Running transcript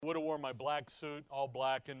my black suit, all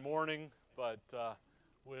black in mourning, but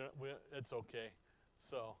it's okay.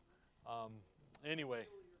 So anyway,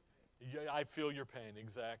 I feel your pain,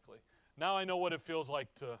 exactly. Now I know what it feels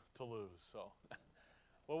like to lose. So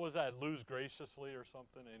what was that, lose graciously or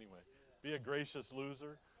something? Anyway, be a gracious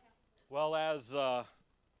loser. Well, as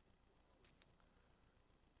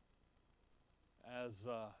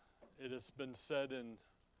it has been said in,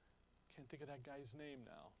 can't think of that guy's name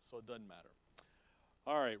now, so it doesn't matter.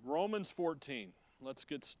 All right, Romans 14. Let's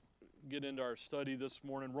get into our study this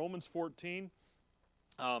morning. Romans 14.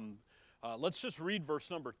 Let's just read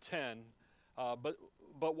verse number 10. But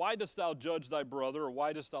why dost thou judge thy brother, or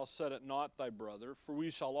why dost thou set at naught thy brother? For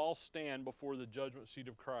we shall all stand before the judgment seat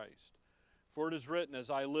of Christ. For it is written, As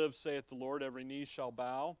I live, saith the Lord, every knee shall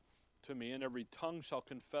bow to me, and every tongue shall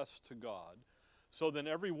confess to God. So then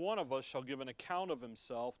every one of us shall give an account of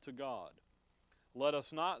himself to God. Let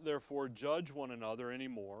us not therefore judge one another any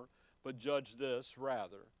more, but judge this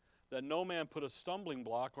rather, that no man put a stumbling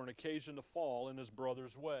block or an occasion to fall in his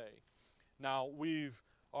brother's way. Now we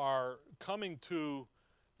are coming to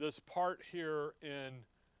this part here in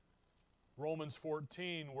Romans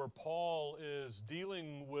 14 where Paul is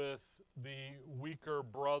dealing with the weaker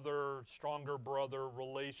brother, stronger brother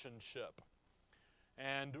relationship.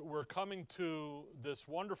 And we're coming to this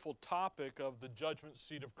wonderful topic of the judgment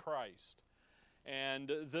seat of Christ.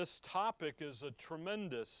 And this topic is a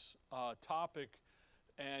tremendous topic,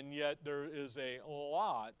 and yet there is a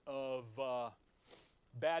lot of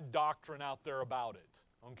bad doctrine out there about it.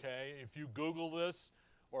 Okay? If you Google this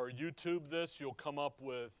or YouTube this, you'll come up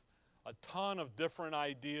with a ton of different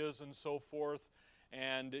ideas and so forth.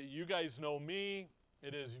 And you guys know me.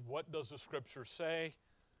 It is, what does the Scripture say?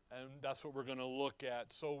 And that's what we're going to look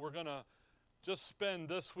at. So we're going to just spend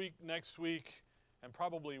this week, next week, and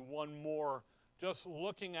probably one more just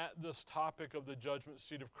looking at this topic of the judgment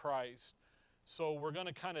seat of Christ. So we're going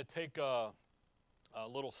to kind of take a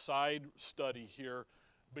little side study here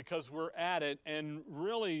because we're at it, and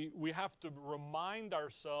really we have to remind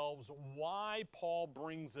ourselves why Paul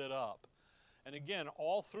brings it up. And again,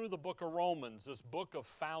 all through the book of Romans, this book of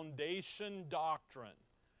foundation doctrine,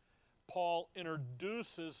 Paul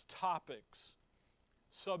introduces topics,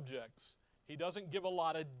 subjects. He doesn't give a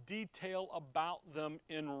lot of detail about them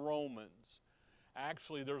in Romans.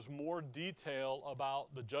 Actually, there's more detail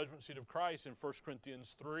about the judgment seat of Christ in 1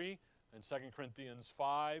 Corinthians 3 and 2 Corinthians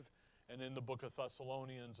 5 and in the book of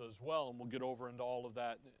Thessalonians as well. And we'll get over into all of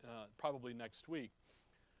that probably next week.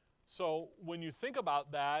 So when you think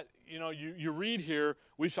about that, you know, you read here,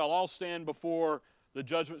 we shall all stand before the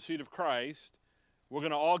judgment seat of Christ. We're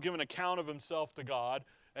going to all give an account of himself to God,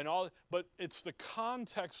 and all, but it's the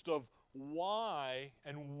context of why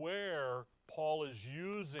and where Paul is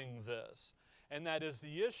using this. And that is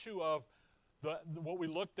the issue of what we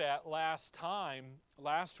looked at last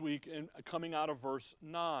week, coming out of verse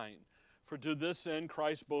 9. For to this end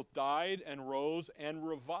Christ both died and rose and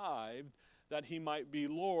revived, that he might be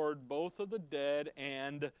Lord both of the dead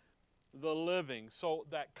and the living. So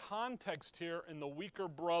that context here in the weaker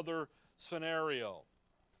brother scenario,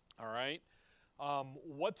 all right?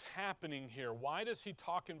 What's happening here? Why does he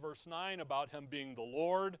talk in verse 9 about him being the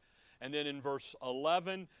Lord? And then in verse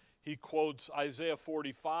 11, he quotes Isaiah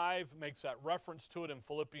 45, makes that reference to it in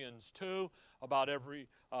Philippians 2, about every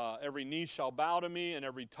knee shall bow to me and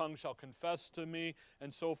every tongue shall confess to me,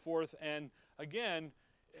 and so forth. And again,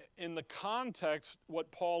 in the context,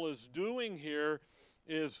 what Paul is doing here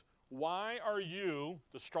is, why are you,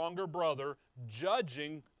 the stronger brother,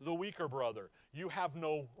 judging the weaker brother? You have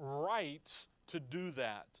no rights to do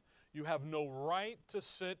that. You have no right to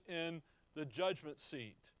sit in the judgment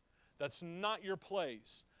seat. That's not your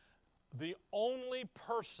place. The only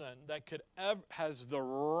person that has the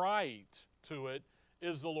right to it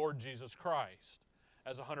is the Lord Jesus Christ,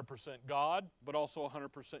 as 100% God, but also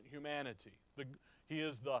 100% humanity. He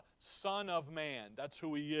is the Son of Man. That's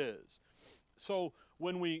who he is. So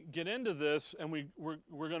when we get into this, and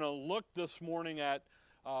we're going to look this morning at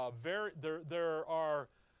there are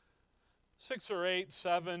 6 or 8,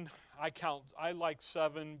 7. I like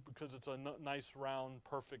 7 because it's a nice round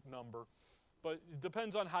perfect number. But it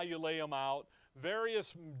depends on how you lay them out.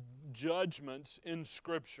 Various judgments in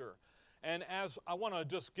Scripture. And as I want to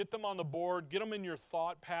just get them on the board, get them in your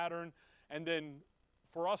thought pattern, and then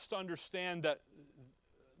for us to understand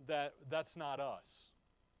that that's not us.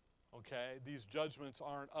 Okay? These judgments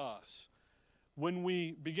aren't us. When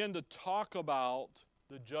we begin to talk about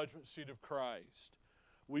the judgment seat of Christ,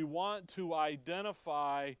 we want to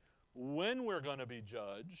identify when we're going to be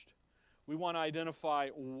judged. We want to identify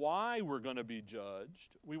why we're going to be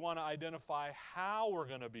judged. We want to identify how we're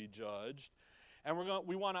going to be judged. And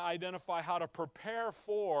we want to identify how to prepare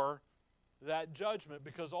for that judgment,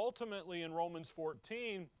 because ultimately in Romans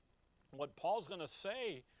 14, what Paul's going to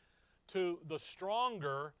say to the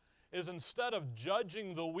stronger is, instead of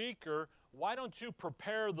judging the weaker, why don't you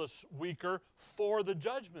prepare the weaker for the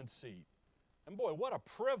judgment seat? And boy, what a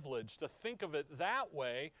privilege to think of it that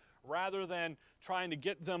way, rather than trying to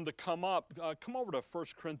get them to come up. Come over to 1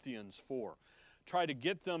 Corinthians 4. Try to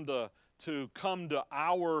get them to come to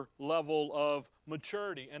our level of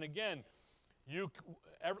maturity. And again,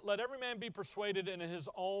 let every man be persuaded in his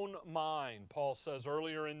own mind, Paul says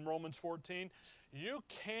earlier in Romans 14. You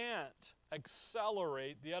can't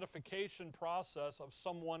accelerate the edification process of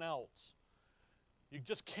someone else. You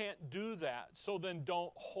just can't do that. So then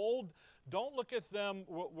don't look at them,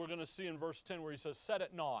 what we're going to see in verse 10 where he says, set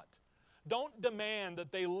it not. Don't demand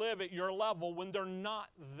that they live at your level when they're not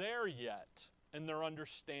there yet in their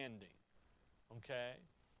understanding. Okay?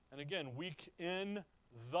 And again, weak in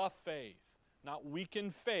the faith. Not weak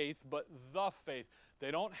in faith, but the faith.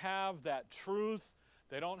 They don't have that truth.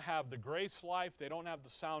 They don't have the grace life. They don't have the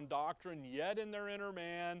sound doctrine yet in their inner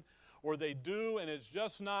man. Or they do, and it's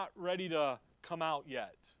just not ready to come out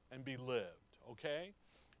yet and be lived. Okay?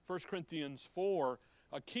 1 Corinthians 4,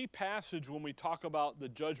 a key passage when we talk about the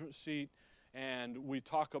judgment seat and we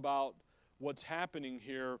talk about what's happening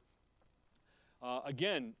here.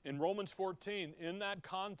 Again, in Romans 14, in that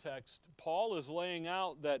context, Paul is laying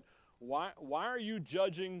out that why are you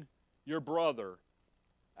judging your brother?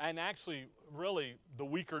 And actually, really, the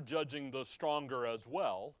weaker judging the stronger as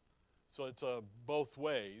well. So it's both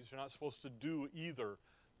ways. You're not supposed to do either.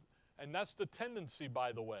 And that's the tendency,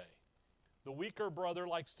 by the way. The weaker brother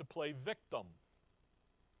likes to play victim.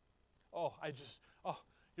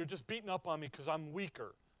 You're just beating up on me because I'm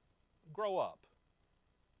weaker. Grow up.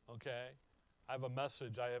 Okay? I have a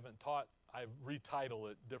message I haven't taught. I retitle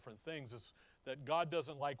it different things. It's that God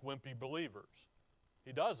doesn't like wimpy believers.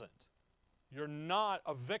 He doesn't. You're not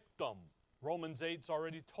a victim. Romans 8's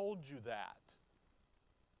already told you that.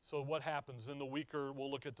 So what happens? Then the weaker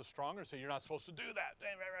will look at the stronger and say, you're not supposed to do that.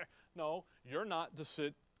 No, you're not to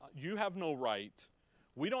sit. You have no right.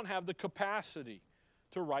 We don't have the capacity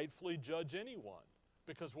to rightfully judge anyone.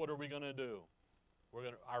 Because what are we going to do?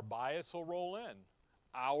 Our bias will roll in.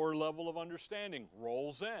 Our level of understanding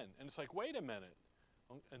rolls in. And it's like, wait a minute.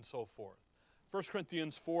 And so forth. 1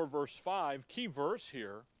 Corinthians 4, verse 5, key verse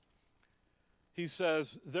here. He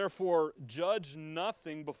says, therefore, judge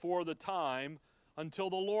nothing before the time until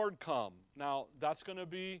the Lord come. Now, that's going to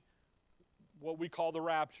be what we call the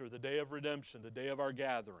rapture, the day of redemption, the day of our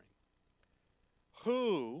gathering.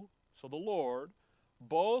 Who, so the Lord,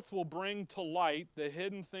 both will bring to light the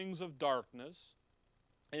hidden things of darkness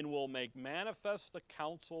and will make manifest the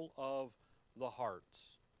counsel of the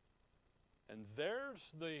hearts. And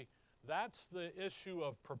that's the issue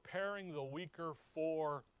of preparing the weaker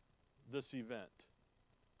for this event.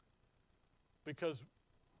 Because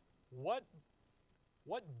what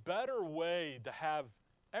better way to have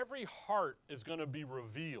every heart is going to be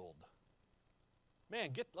revealed. Man,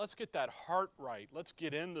 let's get that heart right. Let's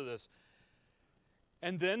get into this.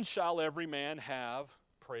 And then shall every man have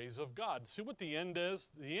praise of God. See what the end is?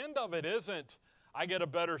 The end of it isn't, I get a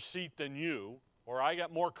better seat than you, or I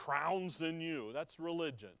got more crowns than you. That's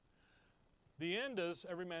religion. The end is,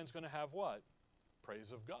 every man's going to have what?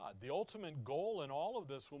 Praise of God. The ultimate goal in all of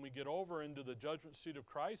this, when we get over into the judgment seat of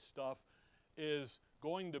Christ stuff, is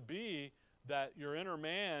going to be that your inner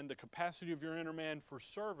man, the capacity of your inner man for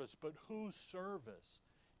service, but whose service?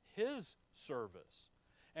 His service.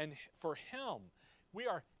 And for Him, we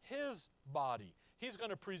are His body. He's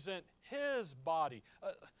going to present His body.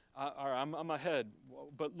 I'm ahead,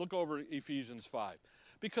 but look over Ephesians 5.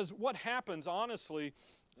 Because what happens, honestly,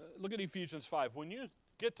 look at Ephesians 5. When you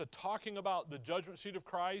get to talking about the judgment seat of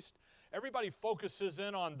Christ, everybody focuses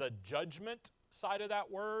in on the judgment side of that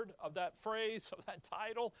word, of that phrase, of that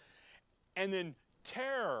title, and then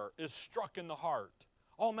terror is struck in the heart.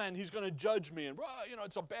 Oh man, He's going to judge me, and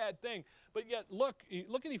it's a bad thing. But yet, look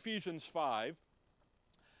at Ephesians 5,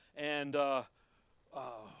 and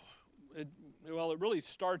it really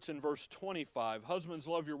starts in verse 25. Husbands,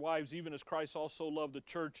 love your wives, even as Christ also loved the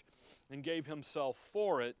church and gave Himself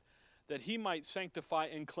for it, that He might sanctify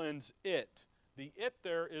and cleanse it. The it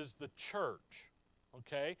there is the church.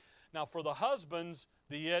 Okay? Now for the husbands,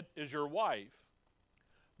 the it is your wife.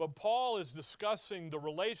 But Paul is discussing the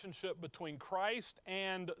relationship between Christ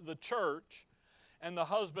and the church, and the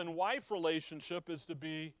husband-wife relationship is to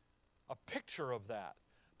be a picture of that.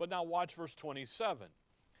 But now watch verse 27.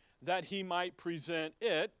 That He might present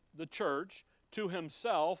it, the church, to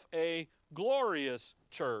Himself a glorious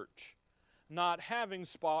church, not having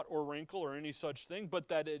spot or wrinkle or any such thing, but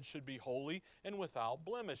that it should be holy and without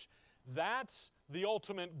blemish. That's the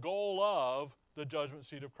ultimate goal of the judgment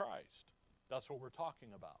seat of Christ. That's what we're talking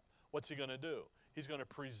about. What's he going to do? He's going to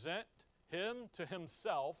present him to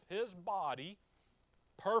himself, his body,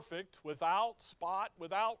 perfect, without spot,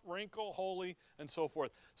 without wrinkle, holy, and so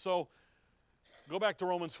forth. So go back to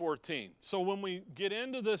Romans 14. So when we get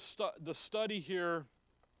into this the study here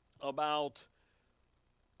about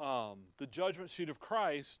the judgment seat of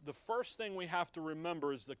Christ, the first thing we have to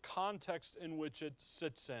remember is the context in which it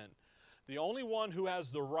sits in. The only one who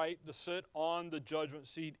has the right to sit on the judgment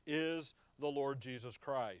seat is the Lord Jesus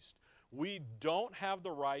Christ. We don't have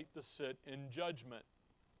the right to sit in judgment,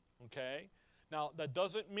 okay? Now, that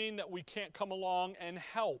doesn't mean that we can't come along and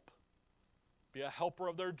help, be a helper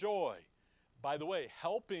of their joy. By the way,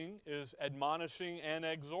 helping is admonishing and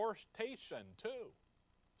exhortation too,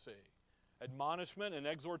 see? Admonishment and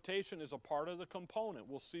exhortation is a part of the component.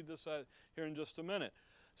 We'll see this here in just a minute.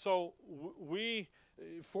 So we,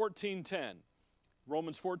 14:10,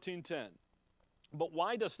 Romans 14:10. But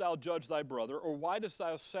why dost thou judge thy brother, or why dost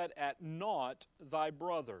thou set at naught thy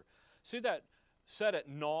brother? See that set at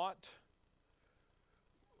naught?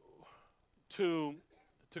 To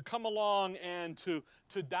come along and to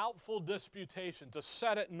doubtful disputation, to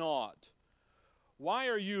set at naught. Why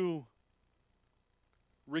are you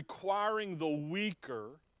requiring the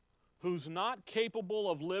weaker, who's not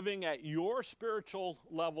capable of living at your spiritual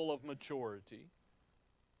level of maturity?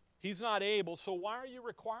 He's not able, so why are you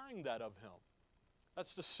requiring that of him?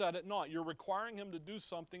 That's to set at naught. You're requiring him to do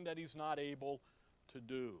something that he's not able to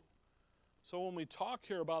do. So when we talk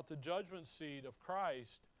here about the judgment seat of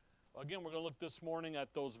Christ, again, we're going to look this morning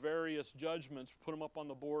at those various judgments, put them up on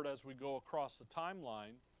the board as we go across the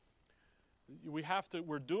timeline.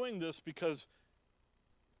 We're doing this because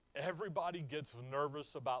everybody gets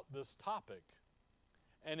nervous about this topic.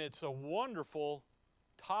 And it's a wonderful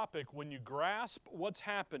topic when you grasp what's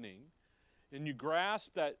happening and you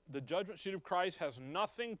grasp that the judgment seat of Christ has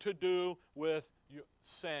nothing to do with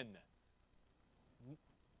sin.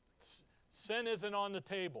 Sin isn't on the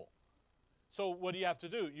table. So what do you have to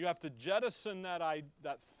do? You have to jettison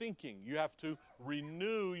that thinking. You have to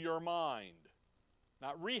renew your mind.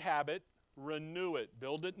 Not rehab it, renew it,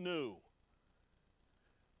 build it new.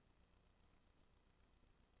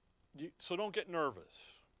 So don't get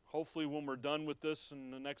nervous. Hopefully when we're done with this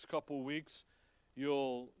in the next couple of weeks,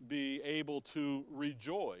 you'll be able to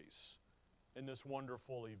rejoice in this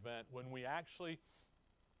wonderful event when we actually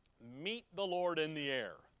meet the Lord in the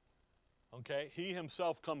air. Okay? He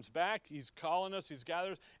himself comes back, he's calling us, he's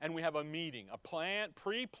gathered us, and we have a meeting, a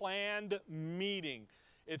pre-planned meeting.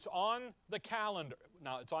 It's on the calendar.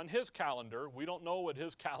 Now, it's on his calendar. We don't know what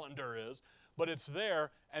his calendar is, but it's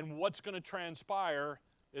there, and what's going to transpire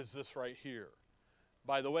is this right here.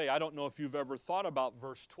 By the way, I don't know if you've ever thought about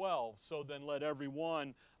verse 12. So then every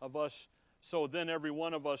one of us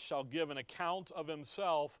shall give an account of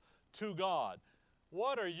himself to God.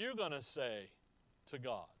 What are you going to say to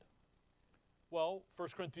God? Well, 1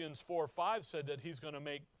 Corinthians 4:5 said that he's going to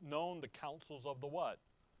make known the counsels of the what?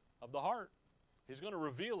 Of the heart. He's going to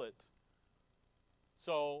reveal it.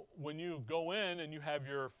 So when you go in and you have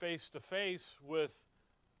your face-to-face with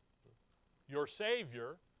your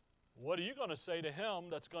Savior, what are you going to say to him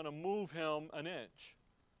that's going to move him an inch?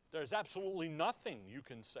 There's absolutely nothing you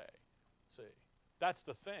can say. See, that's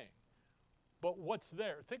the thing. But what's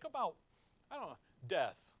there? Think about,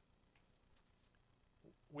 death.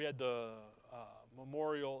 We had the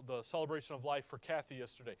the celebration of life for Kathy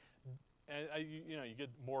yesterday. And you get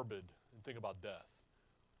morbid and think about death.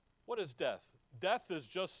 What is death? Death is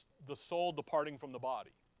just the soul departing from the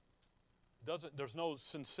body. There's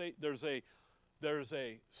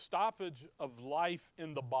a stoppage of life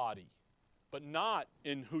in the body, but not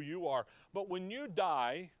in who you are. But when you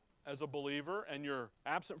die as a believer and you're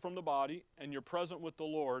absent from the body and you're present with the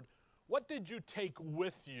Lord, what did you take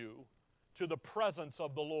with you to the presence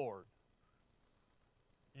of the Lord?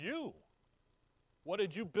 You. What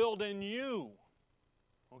did you build in you?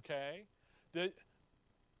 Okay?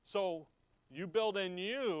 So you build in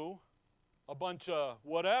you a bunch of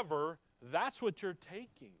whatever, that's what you're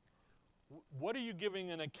taking. What are you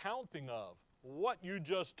giving an accounting of? What you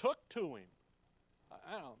just took to him.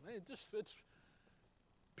 I don't know. It's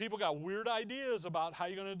people got weird ideas about how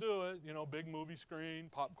you're going to do it. Big movie screen,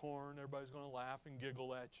 popcorn, everybody's going to laugh and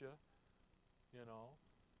giggle at you.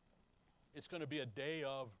 It's going to be a day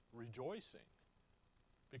of rejoicing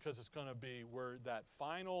because it's going to be where that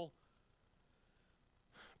final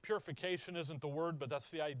purification isn't the word, but that's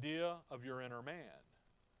the idea of your inner man.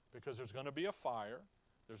 Because there's going to be a fire.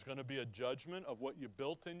 There's going to be a judgment of what you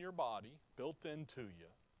built in your body, built into you.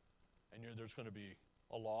 And there's going to be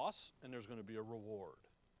a loss, and there's going to be a reward.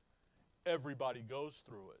 Everybody goes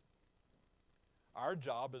through it. Our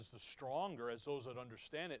job as the stronger, as those that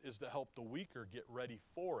understand it, is to help the weaker get ready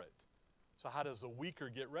for it. So how does the weaker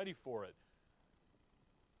get ready for it?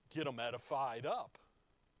 Get them edified up.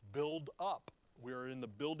 Build up. We're in the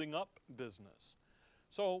building up business.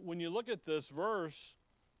 So when you look at this verse,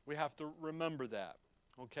 we have to remember that.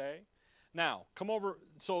 Okay? Now, come over.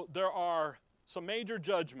 So there are some major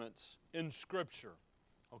judgments in Scripture.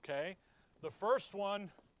 Okay? The first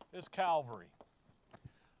one is Calvary.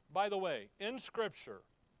 By the way, in Scripture,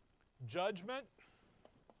 judgment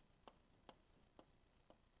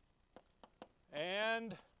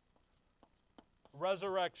and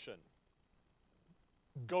resurrection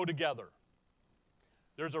go together.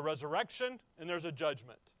 There's a resurrection and there's a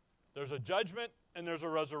judgment. There's a judgment and there's a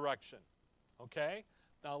resurrection. Okay?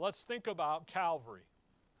 Now let's think about Calvary.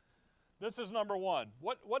 This is number one.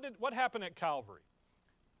 What happened at Calvary?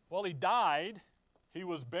 Well, he died, he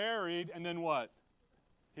was buried, and then what?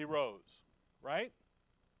 He rose, right?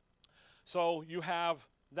 So you have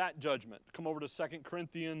that judgment. Come over to 2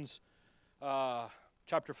 Corinthians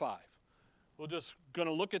chapter 5. We're just going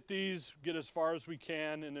to look at these, get as far as we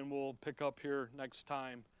can, and then we'll pick up here next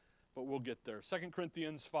time, but we'll get there. 2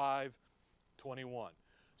 Corinthians 5:21.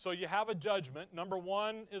 So you have a judgment. Number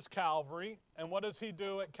one is Calvary, and what does he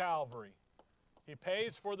do at Calvary? He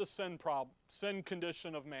pays for the sin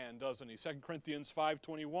condition of man, doesn't he? 2 Corinthians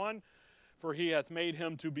 5:21, for he hath made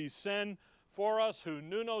him to be sin for us who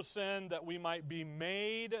knew no sin, that we might be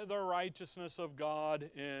made the righteousness of God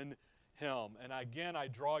in him. And again, I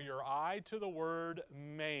draw your eye to the word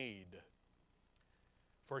made.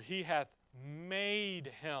 For he hath made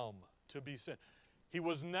him to be sin. He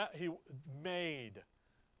made.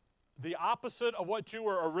 The opposite of what you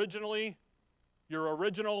were originally, your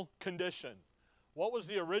original condition. What was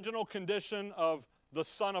the original condition of the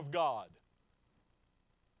Son of God?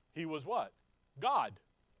 He was what? God.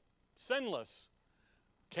 Sinless.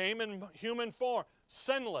 Came in human form.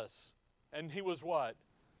 Sinless. And he was what?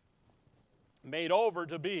 Made over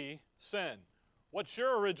to be sin. What's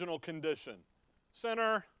your original condition?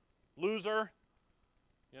 Sinner. Loser.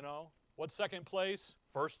 You know. What's second place?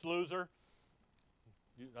 First loser.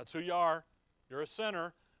 That's who you are. You're a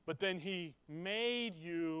sinner. But then he made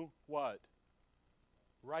you what?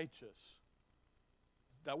 Righteous.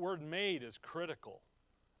 That word made is critical.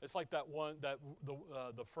 It's like the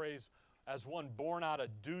phrase, as one born out of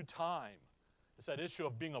due time. It's that issue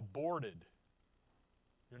of being aborted.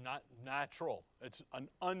 You're not natural. It's an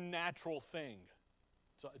unnatural thing.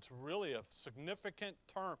 It's really a significant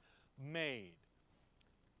term. Made.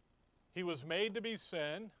 He was made to be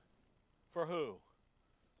sin for who?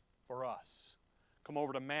 For us. Come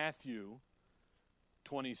over to Matthew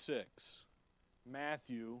 26.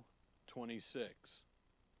 Matthew 26.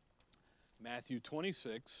 Matthew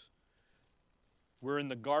 26. We're in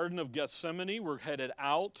the Garden of Gethsemane. We're headed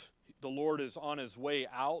out. The Lord is on his way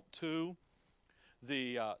out to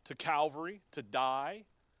Calvary to die.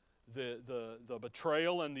 The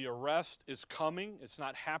betrayal and the arrest is coming. It's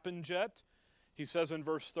not happened yet. He says in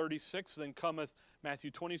verse 36, then cometh, Matthew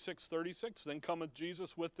 26:36, then cometh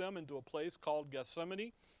Jesus with them into a place called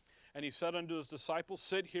Gethsemane. And he said unto his disciples,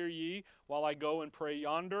 sit here ye, while I go and pray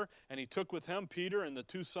yonder. And he took with him Peter and the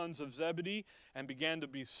two sons of Zebedee, and began to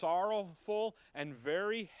be sorrowful and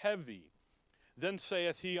very heavy. Then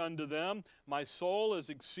saith he unto them, my soul is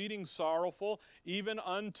exceeding sorrowful, even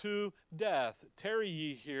unto death. Tarry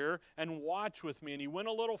ye here, and watch with me. And he went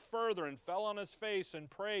a little further, and fell on his face, and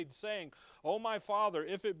prayed, saying, O my Father,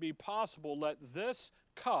 if it be possible, let this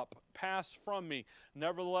cup pass from me.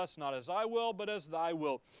 Nevertheless, not as I will, but as thy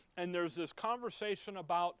will. And there's this conversation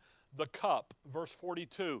about the cup, verse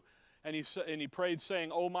 42. And he prayed,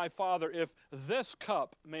 saying, O my Father, if this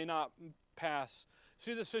cup may not pass.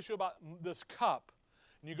 See this issue about this cup.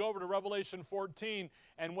 And you go over to Revelation 14,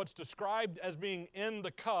 and what's described as being in the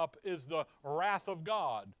cup is the wrath of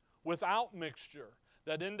God without mixture,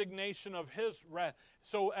 that indignation of his wrath.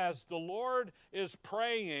 So as the Lord is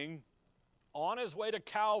praying on his way to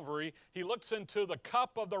Calvary, he looks into the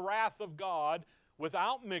cup of the wrath of God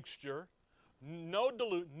without mixture, no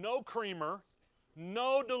creamer,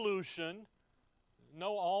 no dilution,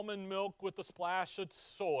 no almond milk with a splash of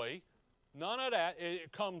soy. None of that.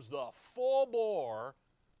 It comes the full bore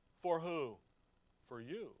for who? For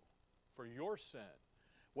you, for your sin.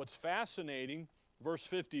 What's fascinating, verse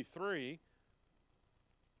 53,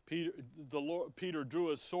 Peter drew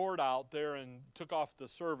his sword out there and took off the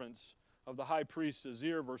servants of the high priest's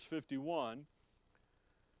ear, verse 51.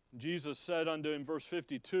 Jesus said unto him, verse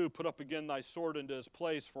 52, put up again thy sword into his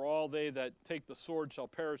place, for all they that take the sword shall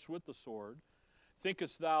perish with the sword.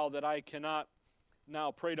 Thinkest thou that I cannot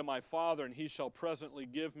now pray to my Father, and he shall presently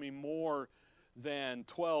give me more than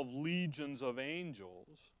 12 legions of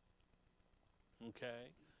angels? Okay.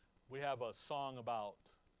 We have a song about,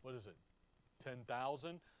 what is it,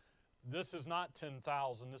 10,000? This is not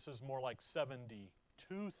 10,000. This is more like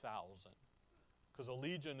 72,000. Because a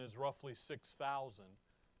legion is roughly 6,000.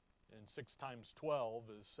 And 6 times 12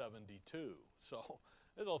 is 72. So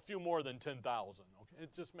it's a few more than 10,000. Okay?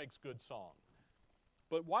 It just makes good song.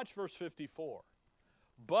 But watch verse 54.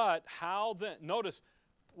 But how then, notice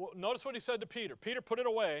what he said to Peter. Peter, put it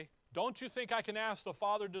away. Don't you think I can ask the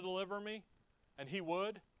Father to deliver me? And he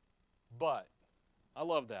would. But, I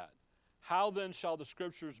love that. How then shall the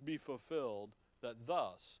Scriptures be fulfilled that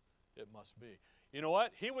thus it must be? You know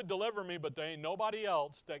what? He would deliver me, but there ain't nobody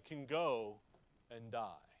else that can go and die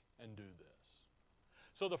and do this.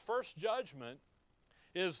 So the first judgment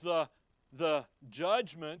is the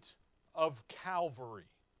judgment of Calvary.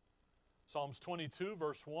 Psalms 22,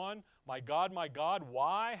 verse 1, my God,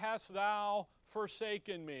 why hast thou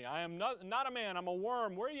forsaken me? I am not a man, I'm a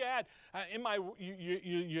worm. Where are you at?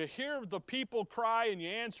 You hear the people cry and you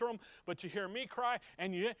answer them, but you hear me cry,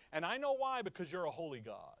 and I know why, because you're a holy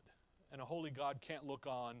God. And a holy God can't look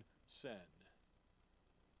on sin.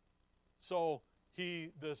 So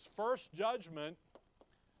this first judgment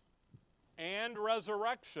and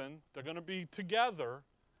resurrection, they're going to be together,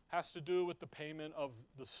 has to do with the payment of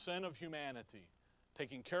the sin of humanity,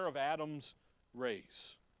 taking care of Adam's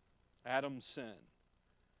race, Adam's sin.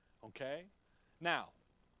 Okay? Now,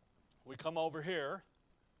 we come over here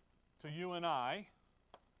to you and I,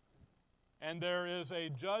 and there is a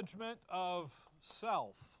judgment of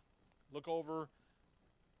self. Look over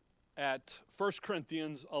at 1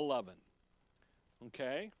 Corinthians 11.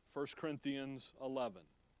 Okay? 1 Corinthians 11.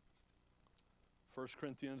 1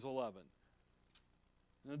 Corinthians 11.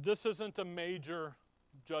 Now, this isn't a major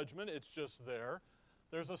judgment, it's just there.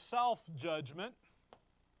 There's a self-judgment.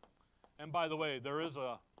 And by the way, there is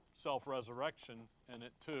a self-resurrection in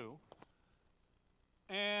it too.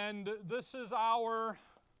 And this is our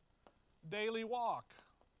daily walk.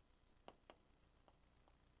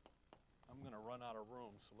 I'm going to run out of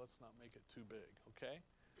room, so let's not make it too big, okay?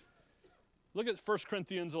 Look at 1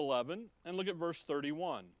 Corinthians 11 and look at verse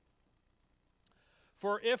 31.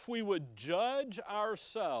 For if we would judge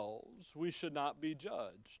ourselves, we should not be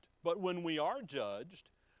judged. But when we are judged,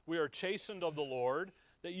 we are chastened of the Lord,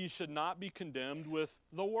 that ye should not be condemned with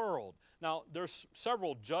the world. Now, there's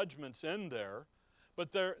several judgments in there,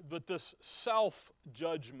 but this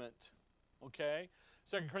self-judgment, okay?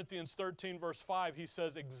 2 Corinthians 13, verse 5, he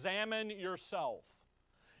says, examine yourself.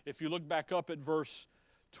 If you look back up at verse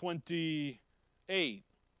 28,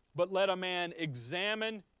 but let a man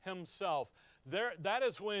examine himself. That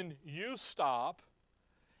is when you stop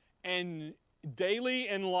and daily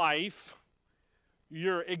in life,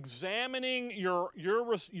 you're examining your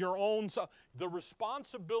own self. The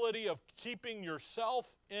responsibility of keeping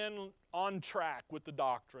yourself on track with the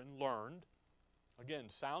doctrine learned. Again,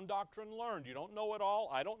 sound doctrine learned. You don't know it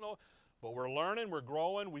all. I don't know. But we're learning, we're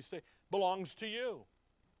growing. We say, belongs to you.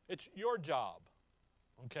 It's your job.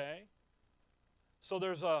 Okay? So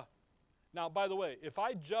there's now, by the way, if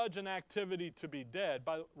I judge an activity to be dead,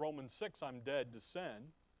 by Romans 6, I'm dead to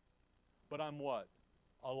sin. But I'm what?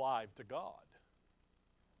 Alive to God.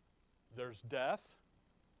 There's death,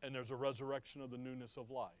 and there's a resurrection of the newness of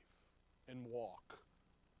life and walk.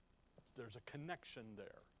 There's a connection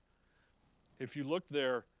there. If you look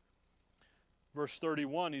there, verse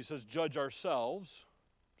 31, he says, judge ourselves.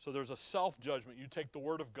 So there's a self-judgment. You take the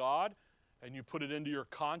Word of God and you put it into your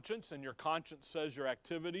conscience, and your conscience says your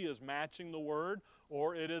activity is matching the Word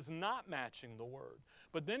or it is not matching the Word.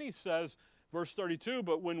 But then he says, verse 32,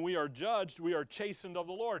 but when we are judged, we are chastened of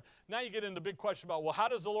the Lord. Now you get into the big question about, well, how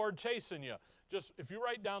does the Lord chasten you? Just, if you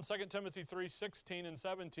write down 2 Timothy 3, 16 and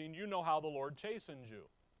 17, you know how the Lord chastens you.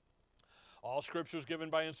 All Scripture is given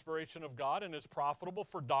by inspiration of God and is profitable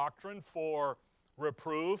for doctrine, for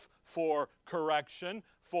reproof, for correction,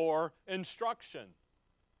 for instruction.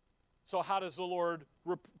 So how does the Lord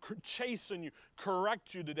chasten you,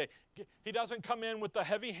 correct you today? He doesn't come in with the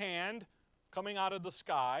heavy hand coming out of the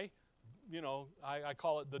sky. You know, I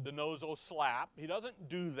call it the de novo slap. He doesn't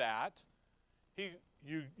do that.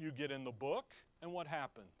 You get in the book, and what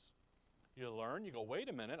happens? You learn, you go, wait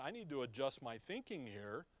a minute, I need to adjust my thinking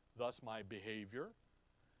here, thus my behavior,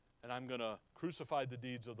 and I'm going to crucify the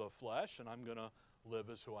deeds of the flesh, and I'm going to live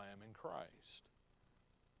as who I am in Christ.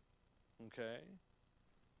 Okay?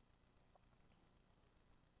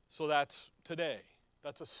 So that's today.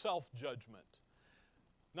 That's a self-judgment.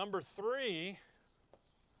 Number 3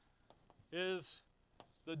 is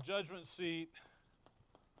the judgment seat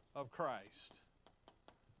of Christ.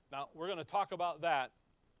 Now, we're going to talk about that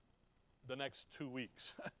the next 2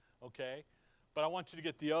 weeks, okay? But I want you to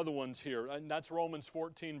get the other ones here, and that's Romans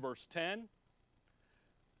 14, verse 10.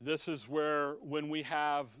 This is where, when we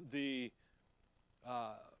have the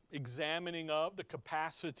examining of the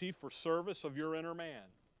capacity for service of your inner man,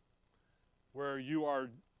 where you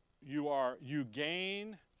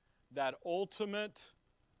gain that ultimate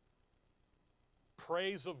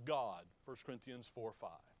praise of God, 1 Corinthians 4:5,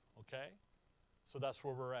 okay? So that's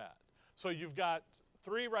where we're at. So you've got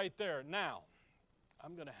 3 right there. Now,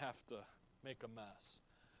 I'm going to have to make a mess.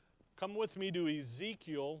 Come with me to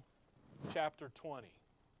Ezekiel chapter 20.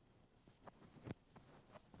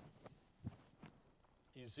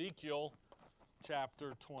 Ezekiel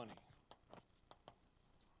chapter 20.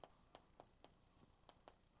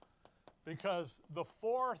 Because the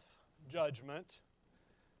 4th judgment,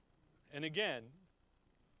 and again,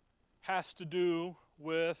 has to do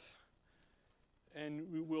with,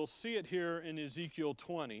 and we'll see it here in Ezekiel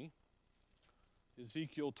 20.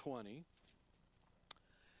 Ezekiel 20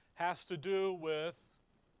 has to do with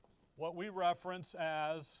what we reference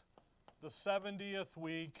as the 70th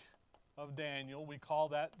week of Daniel. We call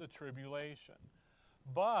that the tribulation.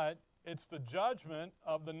 But it's the judgment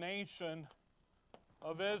of the nation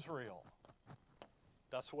of Israel.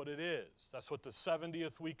 That's what it is. That's what the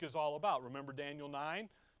 70th week is all about. Remember Daniel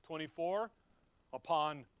 9:24?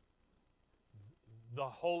 Upon the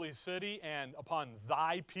holy city and upon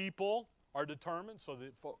thy people are determined. So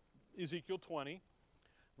Ezekiel 20,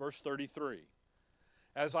 verse 33.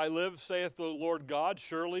 As I live, saith the Lord God,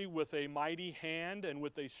 surely with a mighty hand and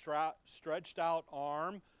with a stretched out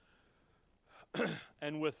arm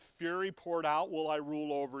and with fury poured out will I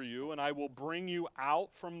rule over you, and I will bring you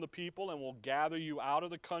out from the people and will gather you out of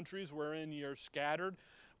the countries wherein ye are scattered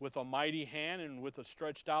with a mighty hand and with a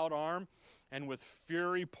stretched out arm and with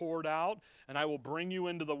fury poured out, and I will bring you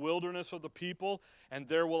into the wilderness of the people, and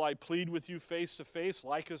there will I plead with you face to face,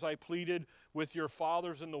 like as I pleaded with your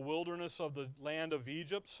fathers in the wilderness of the land of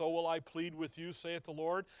Egypt, so will I plead with you, saith the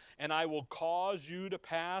Lord, and I will cause you to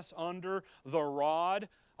pass under the rod.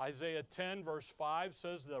 Isaiah 10 verse 5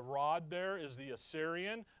 says the rod there is the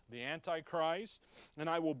Assyrian, the Antichrist. And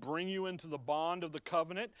I will bring you into the bond of the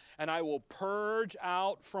covenant, and I will purge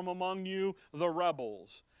out from among you the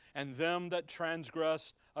rebels, and them that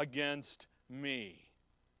transgress against me.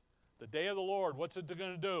 The day of the Lord, what's it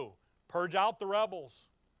going to do? Purge out the rebels.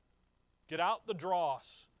 Get out the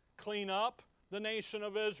dross. Clean up the nation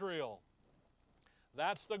of Israel.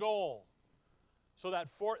 That's the goal. So that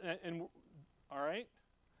all right?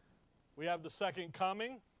 We have the second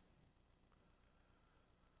coming.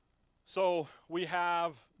 So we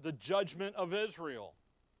have the judgment of Israel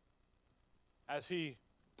as he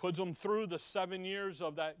puts them through the 7 years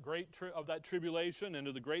of that tribulation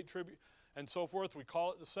into the great tribute and so forth. We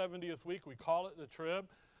call it the 70th week. We call it the trib.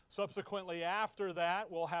 Subsequently after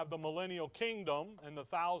that, we'll have the millennial kingdom and the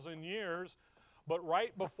 1,000 years. But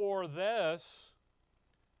right before this,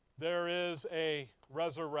 there is a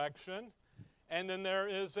resurrection, and then there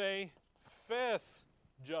is a 5th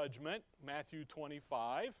judgment, Matthew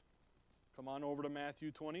 25. Come on over to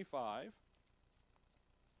Matthew 25.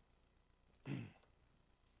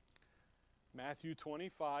 Matthew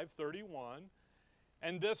 25:31.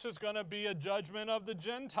 And this is going to be a judgment of the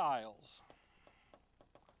Gentiles.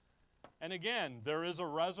 And again, there is a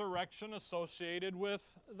resurrection associated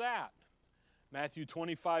with that. Matthew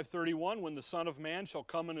 25:31, when the Son of Man shall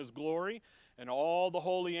come in his glory, and all the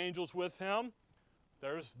holy angels with him.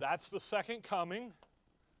 That's the second coming.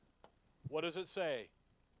 What does it say?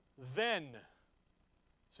 Then.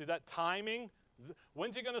 See that timing?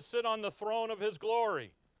 When's he going to sit on the throne of his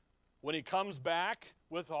glory? When he comes back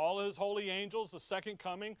with all his holy angels, the second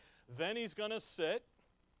coming, then he's going to sit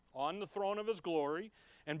on the throne of his glory,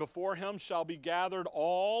 and before him shall be gathered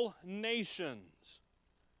all nations.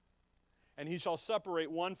 And he shall separate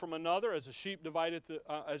one from another, as a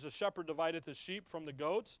shepherd divideth the sheep from the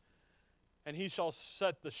goats. And he shall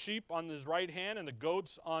set the sheep on his right hand and the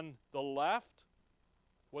goats on the left.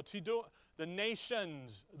 What's he doing? The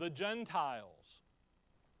nations, the Gentiles,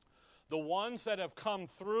 the ones that have come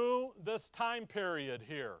through this time period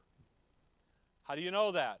here. How do you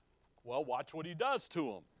know that? Well, watch what he does to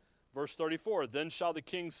them. Verse 34, then shall the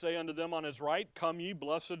king say unto them on his right, come ye,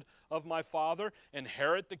 blessed of my Father,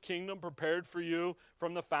 inherit the kingdom prepared for you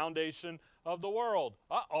from the foundation of the world.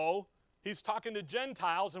 Uh-oh, he's talking to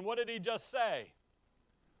Gentiles, and what did he just say?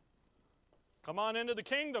 Come on into the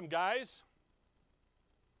kingdom, guys.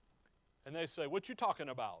 And they say, what you talking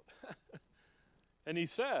about? And he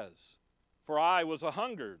says, for I was a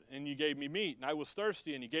hungered, and you gave me meat, and I was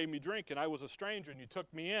thirsty, and you gave me drink, and I was a stranger, and you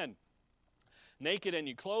took me in. Naked, and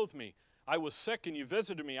you clothed me. I was sick, and you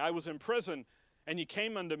visited me. I was in prison, and you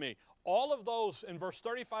came unto me. All of those in verse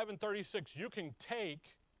 35 and 36 you can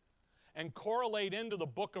take and correlate into the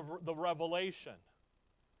book of the Revelation.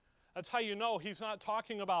 That's how you know he's not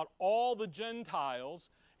talking about all the Gentiles.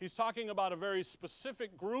 He's talking about a very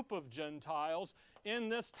specific group of Gentiles in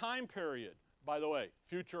this time period. By the way,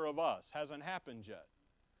 future of us hasn't happened yet.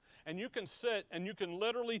 And you can sit and you can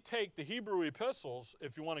literally take the Hebrew epistles,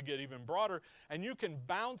 if you want to get even broader, and you can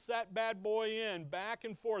bounce that bad boy in back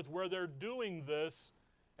and forth where they're doing this,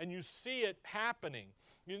 and you see it happening.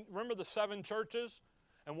 You remember the 7 churches?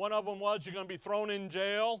 And one of them was you're going to be thrown in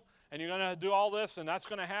jail, and you're going to do all this, and that's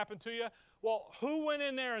going to happen to you. Well, who went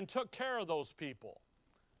in there and took care of those people?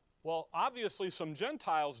 Well, obviously some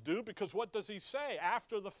Gentiles do, because what does he say?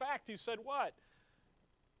 After the fact, he said what?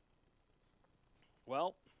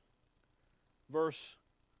 Well, verse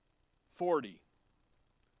 40.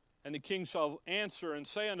 And the king shall answer and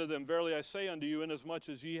say unto them, verily I say unto you, inasmuch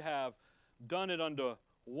as ye have done it unto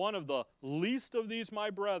one of the least of these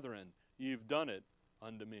my brethren, ye've done it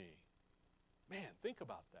unto me. Man, think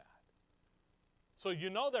about that. So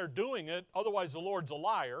you know they're doing it, otherwise the Lord's a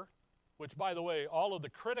liar. Which, by the way, all of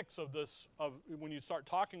the critics of this, when you start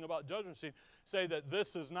talking about judgment seat, say that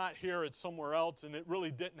this is not here, it's somewhere else, and it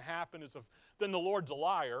really didn't happen. Then the Lord's a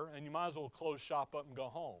liar, and you might as well close shop up and go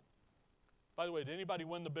home. By the way, did anybody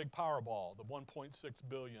win the big Powerball, the 1.6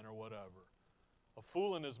 billion or whatever? A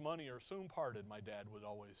fool and his money are soon parted, my dad would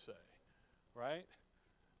always say, right?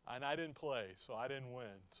 And I didn't play, so I didn't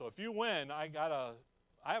win. So if you win, I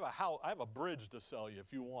have a house, I have a bridge to sell you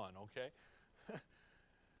if you won, okay?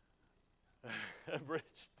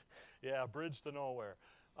 Bridge to nowhere.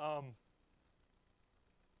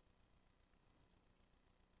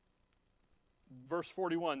 Verse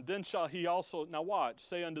 41, then shall he also, now watch,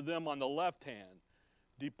 say unto them on the left hand,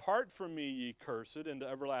 depart from me, ye cursed, into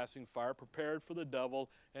everlasting fire, prepared for the devil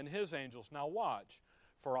and his angels. Now watch,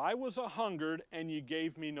 for I was a hungered, and ye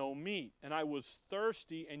gave me no meat, and I was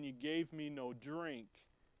thirsty, and ye gave me no drink.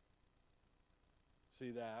 See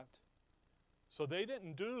that? So they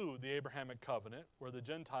didn't do the Abrahamic covenant where the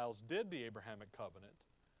Gentiles did the Abrahamic covenant.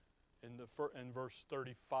 In verse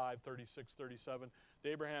 35, 36, 37,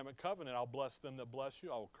 the Abrahamic covenant, I'll bless them that bless you,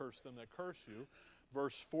 I will curse them that curse you.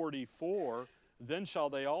 Verse 44, then shall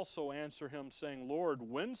they also answer him, saying, Lord,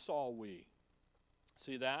 when saw we?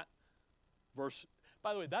 See that?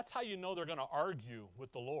 By the way, that's how you know they're going to argue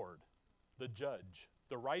with the Lord, the judge,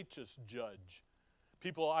 the righteous judge.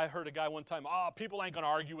 I heard a guy one time, people ain't going to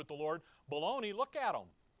argue with the Lord. Baloney, look at them.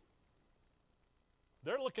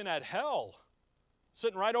 They're looking at hell.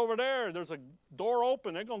 Sitting right over there. There's a door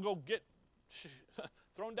open. They're going to go get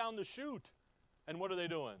thrown down the chute. And what are they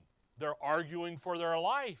doing? They're arguing for their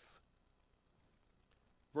life.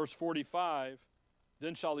 Verse 45,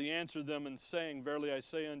 then shall he answer them and saying, verily I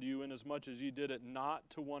say unto you, inasmuch as ye did it not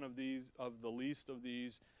to one of these, of the least of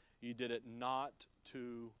these, ye did it not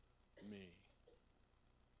to me.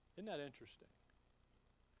 Isn't that interesting?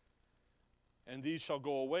 And these shall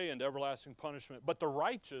go away into everlasting punishment, but the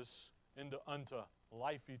righteous unto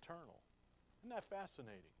life eternal. Isn't that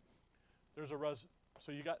fascinating?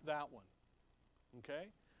 So you got that one. Okay?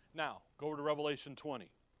 Now, go over to Revelation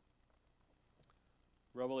 20.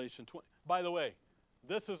 Revelation 20. By the way,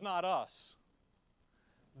 this is not us.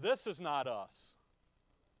 This is not us.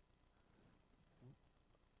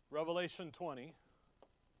 Revelation 20.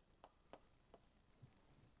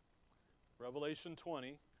 Revelation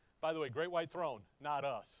 20. By the way, great white throne, not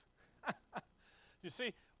us. You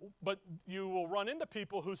see, but you will run into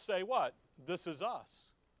people who say what? This is us.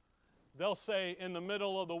 They'll say in the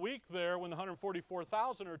middle of the week there when the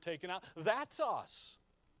 144,000 are taken out, that's us.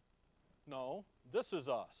 No, this is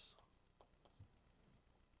us.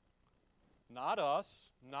 Not us,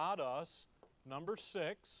 not us. Number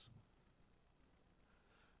 6.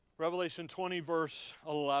 Revelation 20, verse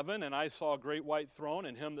 11, and I saw a great white throne,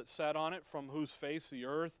 and him that sat on it, from whose face the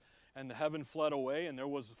earth and the heaven fled away, and there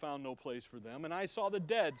was found no place for them. And I saw the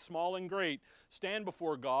dead, small and great, stand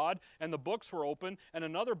before God, and the books were open, and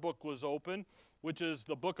another book was open, which is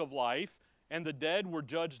the book of life, and the dead were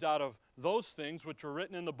judged out of those things which were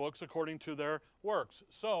written in the books according to their works.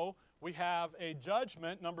 So we have a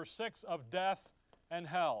judgment, number 6, of death and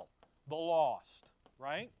hell, the lost,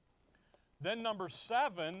 right? Then number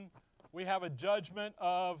 7, we have a judgment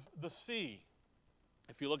of the sea.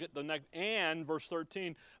 If you look at the next, and verse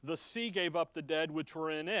 13, the sea gave up the dead which were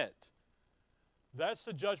in it. That's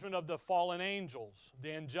the judgment of the fallen angels,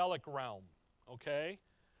 the angelic realm, okay?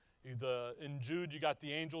 In Jude, you got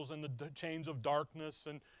the angels in the chains of darkness,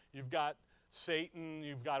 and you've got Satan,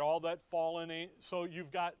 you've got all that fallen, so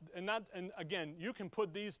you've got, and again, you can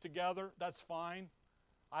put these together, that's fine.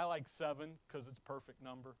 I like 7 because it's a perfect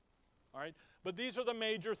number, all right? But these are the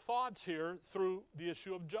major thoughts here through the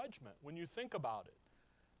issue of judgment when you think about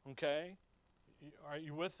it, okay? Are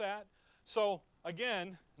you with that? So,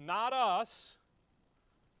 again, not us,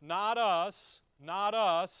 not us, not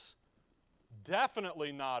us,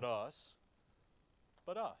 definitely not us,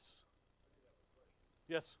 but us.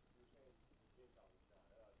 Yes?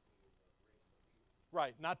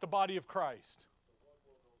 Right, not the body of Christ.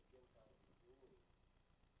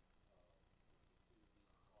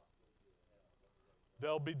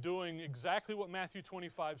 They'll be doing exactly what Matthew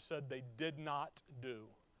 25 said they did not do,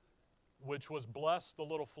 which was bless the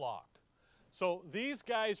little flock. So these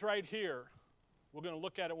guys right here, we're going to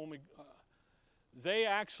look at it when we, they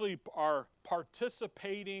actually are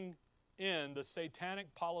participating in the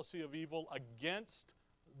satanic policy of evil against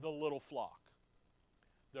the little flock.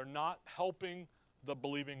 They're not helping the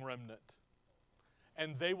believing remnant.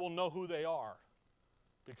 And they will know who they are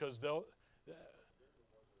because they'll...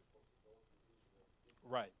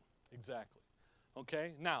 Right, exactly.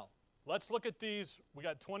 Okay, now, let's look at these. We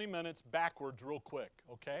got 20 minutes backwards real quick,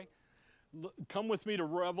 okay? Come with me to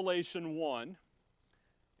Revelation 1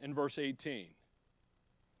 and verse 18.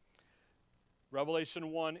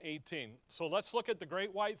 Revelation 1:18. So let's look at the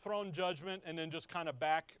great white throne judgment and then just kind of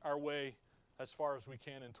back our way as far as we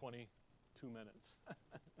can in 22 minutes.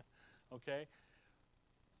 Okay?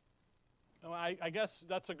 I guess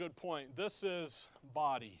that's a good point. This is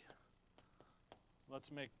body. Let's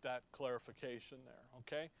make that clarification there,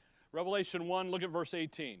 okay? Revelation 1, look at verse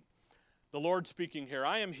 18. The Lord speaking here,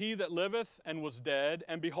 I am he that liveth and was dead,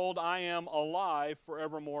 and behold, I am alive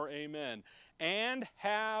forevermore, amen. And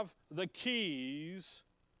have the keys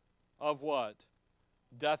of what?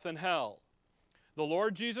 Death and hell. The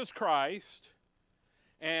Lord Jesus Christ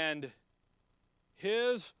and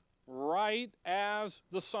his right as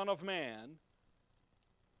the Son of Man,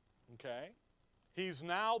 okay? He's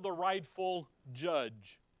now the rightful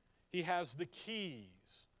judge. He has the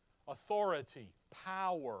keys, authority,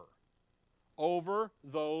 power over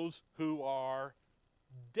those who are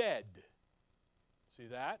dead. See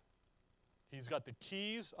that? He's got the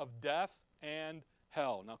keys of death and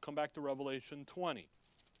hell. Now come back to Revelation 20.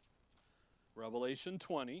 Revelation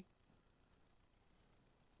 20.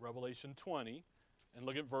 Revelation 20. And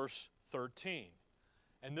look at verse 13.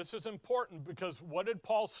 And this is important because what did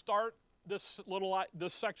Paul start this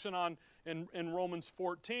section on in Romans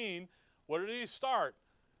 14? What did he start?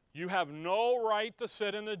 You have no right to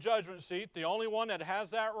sit in the judgment seat. The only one that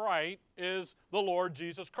has that right is the Lord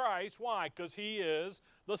Jesus Christ. Why? Because he is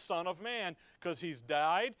the Son of Man. Because he's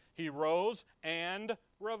died, he rose, and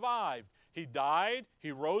revived. He died,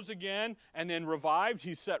 he rose again, and then revived.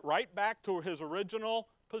 He's set right back to his original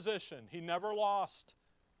position. He never lost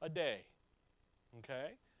a day.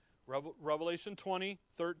 Okay? Revelation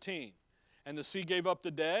 20:13. And the sea gave up the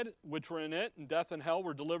dead which were in it, and death and hell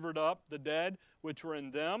were delivered up, the dead which were in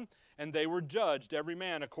them, and they were judged, every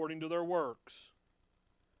man according to their works.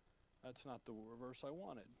 That's not the verse I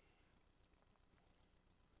wanted.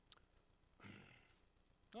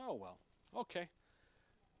 Oh, well, okay.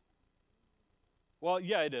 Well,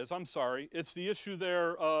 yeah, it is. I'm sorry. It's the issue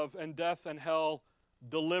there of, and death and hell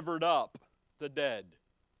delivered up the dead.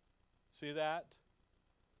 See that?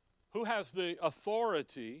 Who has the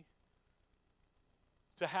authority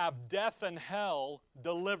to have death and hell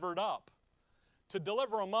delivered up? To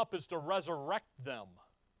deliver them up is to resurrect them.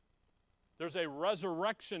 There's a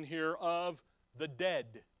resurrection here of the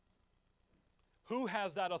dead. Who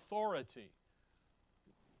has that authority?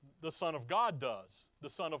 The Son of God does. The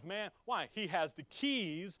Son of Man. Why? He has the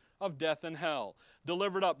keys of death and hell.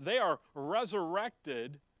 Delivered up. They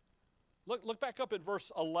resurrected. Look back up at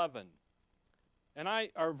verse 11.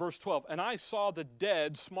 Or verse 12. And I saw the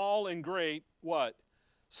dead, small and great, what?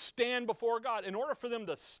 Stand before God. In order for them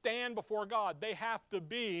to stand before God, they have to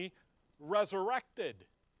be resurrected.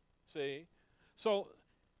 See? So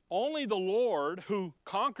only the Lord who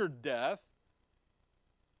conquered death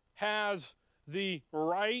has the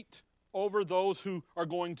right over those who are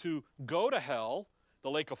going to go to hell,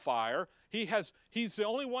 the lake of fire. He's the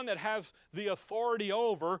only one that has the authority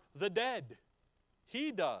over the dead.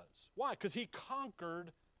 He does. Why? Because he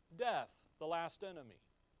conquered death, the last enemy.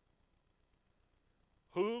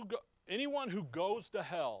 Anyone who goes to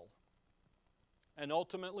hell and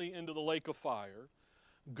ultimately into the lake of fire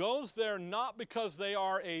goes there not because they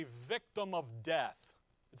are a victim of death.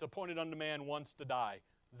 It's appointed unto man once to die.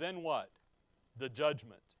 Then what? The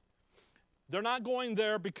judgment. They're not going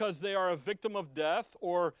there because they are a victim of death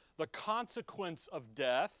or the consequence of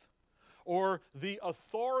death or the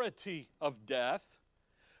authority of death,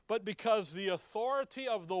 but because the authority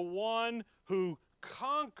of the one who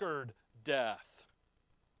conquered death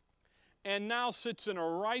and now sits in a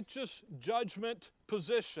righteous judgment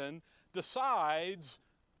position decides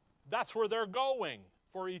that's where they're going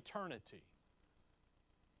for eternity.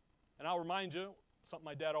 And I'll remind you, something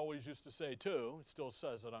my dad always used to say too, it still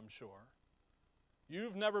says it, I'm sure.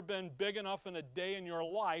 You've never been big enough in a day in your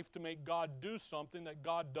life to make God do something that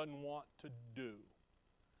God doesn't want to do.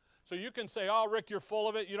 So you can say, oh, Rick, you're full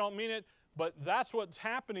of it, you don't mean it, but that's what's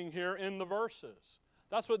happening here in the verses.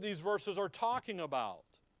 That's what these verses are talking about.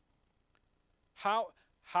 How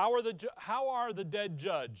are the dead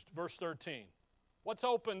judged? Verse 13. What's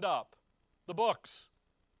opened up? The books,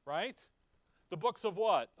 right? The books of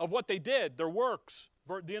what? Of what they did, their works.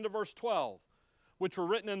 The end of verse 12. Which were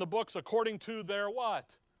written in the books according to their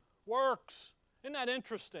what? Works. Isn't that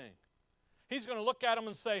interesting? He's going to look at them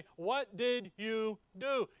and say, what did you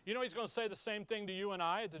do? You know he's going to say the same thing to you and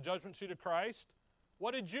I at the judgment seat of Christ.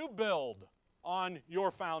 What did you build on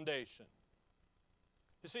your foundation?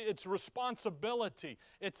 You see, it's responsibility.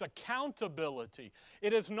 It's accountability.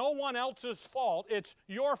 It is no one else's fault. It's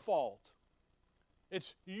your fault.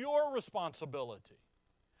 It's your responsibility.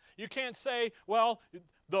 You can't say, well,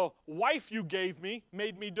 the wife you gave me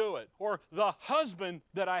made me do it, or the husband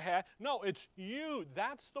that I had. No, it's you.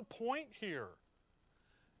 That's the point here.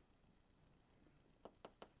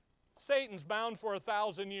 Satan's bound for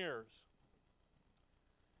 1,000 years.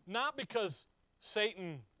 Not because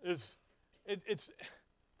Satan is,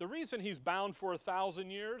 the reason he's bound for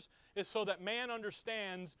 1,000 years is so that man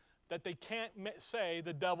understands that they can't say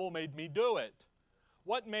the devil made me do it.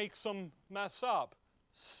 What makes them mess up?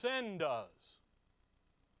 Sin does.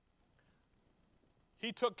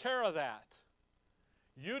 He took care of that.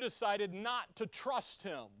 You decided not to trust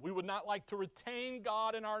him. We would not like to retain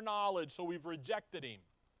God in our knowledge, so we've rejected him.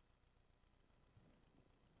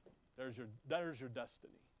 There's your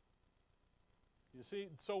destiny. You see,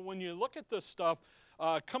 so when you look at this stuff,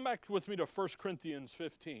 come back with me to 1 Corinthians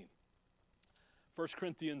 15. 1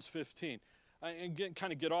 Corinthians 15. And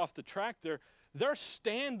kind of get off the track there. They're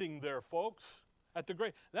standing there, folks, at the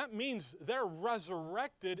grave. That means they're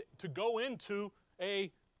resurrected to go into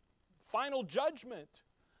a final judgment.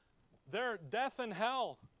 They're death and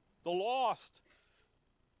hell, the lost.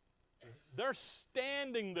 They're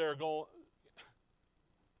standing there going,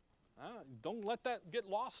 don't let that get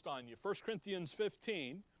lost on you. 1 Corinthians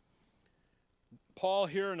 15. Paul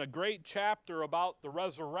here in a great chapter about the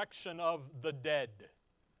resurrection of the dead.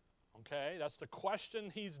 Okay, that's the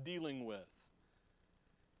question he's dealing with.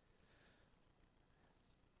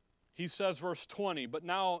 He says, verse 20, but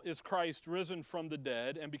now is Christ risen from the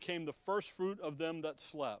dead and became the firstfruit of them that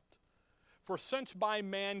slept. For since by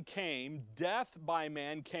man came, death by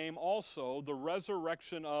man came also, the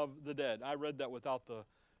resurrection of the dead. I read that without the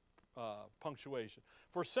punctuation.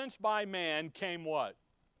 For since by man came what?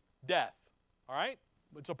 Death. All right?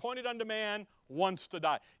 It's appointed unto man once to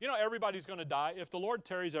die. You know, everybody's going to die. If the Lord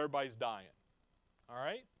tarries, everybody's dying. All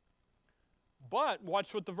right? But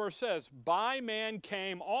watch what the verse says. By man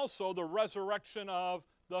came also the resurrection of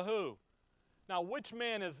the who? Now, which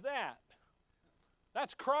man is that?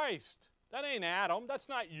 That's Christ. That ain't Adam. That's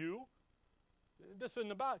not you. This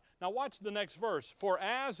isn't about. Now, watch the next verse. For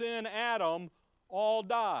as in Adam all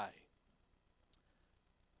die.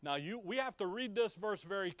 Now, we have to read this verse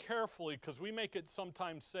very carefully because we make it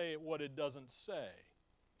sometimes say what it doesn't say.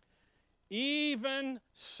 Even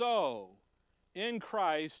so, in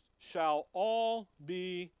Christ shall all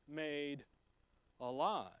be made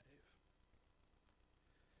alive.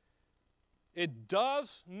 It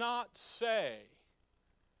does not say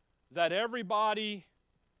that everybody,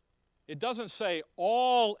 it doesn't say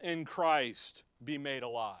all in Christ be made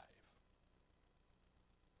alive.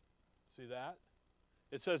 See that?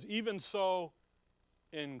 It says, even so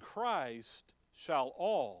in Christ shall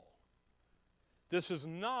all. This is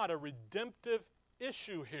not a redemptive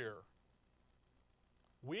issue here.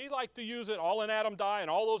 We like to use it, all in Adam die and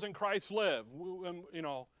all those in Christ live,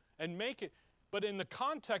 and make it. But in the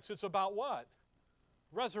context, it's about what?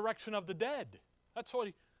 Resurrection of the dead. That's what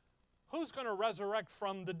who's going to resurrect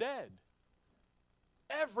from the dead?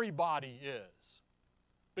 Everybody is.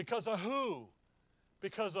 Because of who?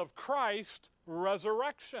 Because of Christ's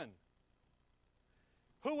resurrection.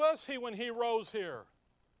 Who was he when he rose here?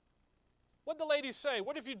 What did the lady say?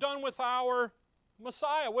 What have you done with our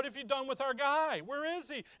Messiah? What have you done with our guy? Where is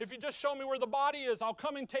he? If you just show me where the body is, I'll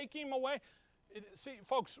come and take him away. See,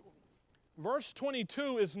 folks, verse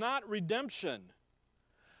 22 is not redemption.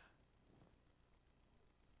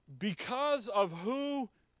 Because of who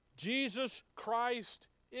Jesus Christ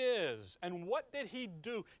is. And what did he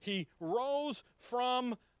do? He rose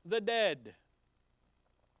from the dead.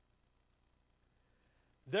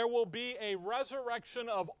 There will be a resurrection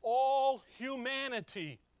of all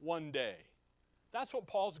humanity one day. That's what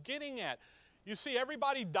Paul's getting at. You see,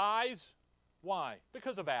 everybody dies. Why?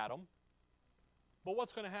 Because of Adam. But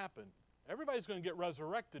what's going to happen? Everybody's going to get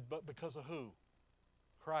resurrected, but because of who?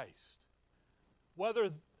 Christ.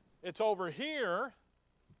 Whether it's over here,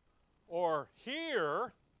 or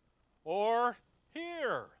here, or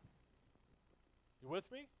here. You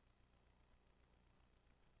with me?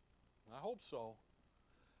 I hope so.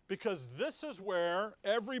 Because this is where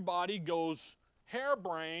everybody goes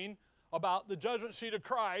harebrained about the judgment seat of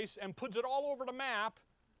Christ and puts it all over the map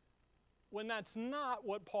when that's not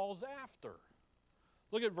what Paul's after.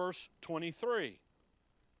 Look at verse 23.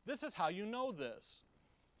 This is how you know this.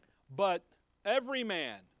 But every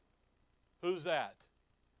man, who's that?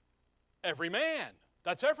 Every man.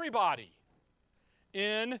 That's everybody.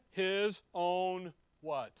 In his own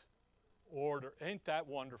what? Order. Ain't that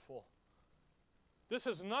wonderful? This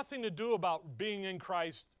has nothing to do about being in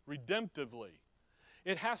Christ redemptively.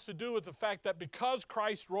 It has to do with the fact that because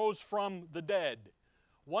Christ rose from the dead,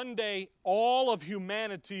 one day all of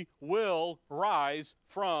humanity will rise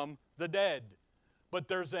from the dead. But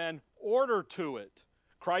there's an order to it.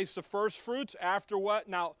 Christ the first fruits, after what?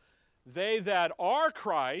 Now, they that are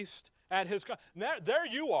Christ at his... There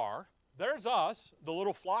you are. There's us, the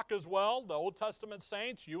little flock as well, the Old Testament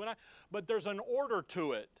saints, you and I. But there's an order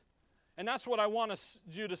to it. And that's what I want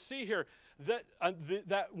you to see here.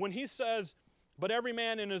 That when he says, but every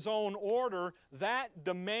man in his own order, that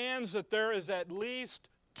demands that there is at least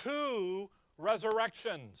 2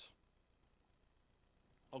 resurrections.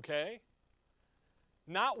 Okay?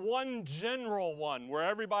 Not one general one where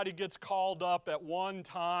everybody gets called up at one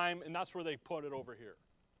time, and that's where they put it over here.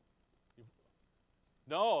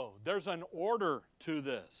 No, there's an order to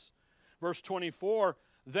this. Verse 24,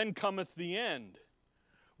 then cometh the end,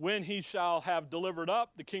 when he shall have delivered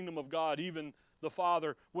up the kingdom of God, even the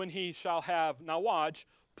Father, when he shall have, now watch,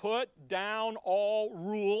 put down all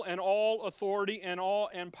rule and all authority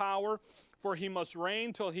and power, for he must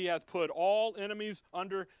reign till he hath put all enemies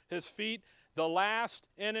under his feet. The last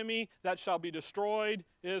enemy that shall be destroyed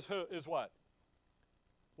is who? Is what?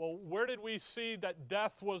 Well, where did we see that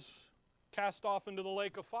death was cast off into the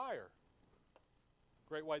lake of fire?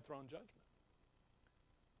 Great white throne judgment.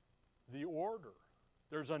 The order.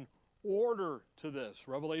 There's an order to this.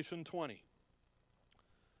 Revelation 20.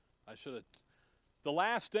 The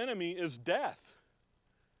last enemy is death.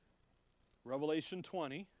 Revelation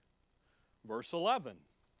 20, verse 11.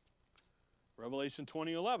 Revelation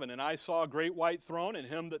 20:11. And I saw a great white throne, and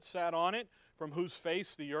him that sat on it, from whose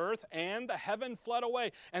face the earth and the heaven fled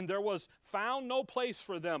away, and there was found no place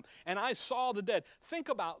for them. And I saw the dead. Think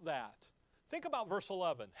about that. Think about verse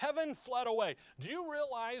 11. Heaven fled away. Do you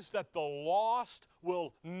realize that the lost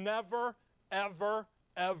will never, ever,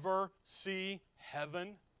 ever see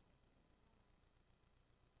heaven?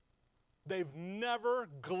 They've never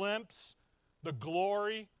glimpsed the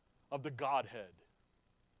glory of the Godhead.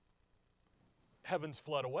 Heaven's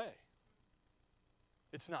fled away.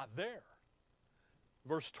 It's not there.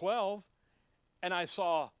 Verse 12, and I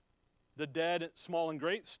saw the dead, small and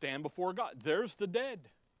great, stand before God. There's the dead.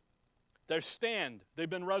 They stand. They've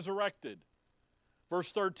been resurrected.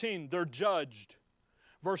 Verse 13, they're judged.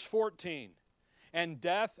 Verse 14, and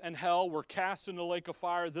death and hell were cast into the lake of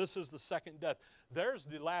fire. This is the second death. There's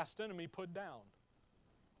the last enemy put down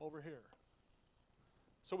over here.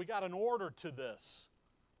 So we got an order to this.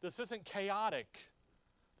 This isn't chaotic.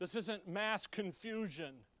 This isn't mass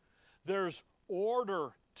confusion. There's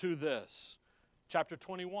order to this. Chapter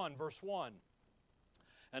 21, verse 1.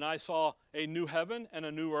 And I saw a new heaven and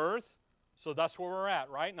a new earth. So that's where we're at,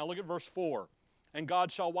 right? Now look at verse 4. And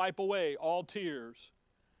God shall wipe away all tears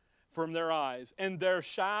from their eyes. And there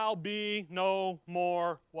shall be no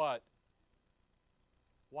more what?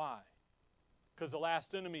 Why? Because the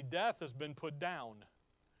last enemy, death, has been put down.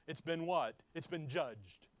 It's been what? It's been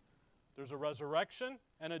judged. There's a resurrection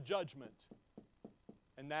and a judgment.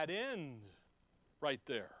 And that ends right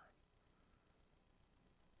there.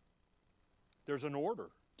 There's an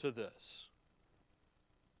order to this.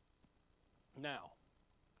 Now,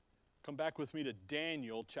 come back with me to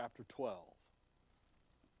Daniel chapter 12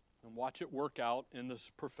 and watch it work out in the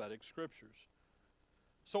prophetic scriptures.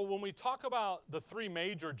 So when we talk about the 3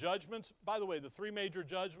 major judgments, by the way, the 3 major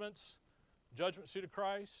judgments, judgment seat of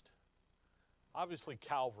Christ, Obviously,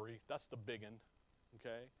 Calvary, that's the big one,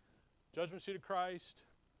 okay? Judgment seat of Christ,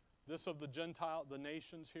 this of the Gentile, the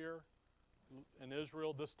nations here in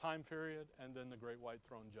Israel, this time period, and then the great white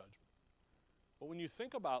throne judgment. But when you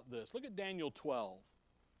think about this, look at Daniel 12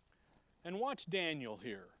 and watch Daniel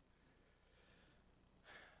here.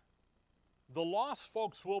 The lost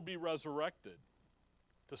folks will be resurrected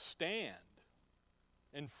to stand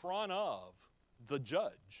in front of the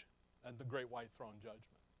judge and the great white throne judgment.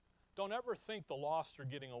 Don't ever think the lost are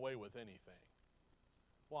getting away with anything.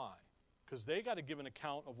 Why? Because they got to give an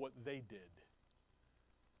account of what they did.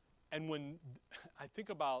 And when I think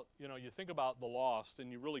about, you think about the lost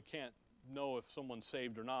and you really can't know if someone's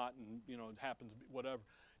saved or not, and, it happens to be whatever.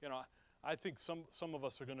 I think some of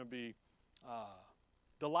us are going to be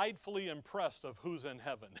delightfully impressed of who's in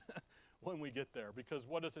heaven when we get there. Because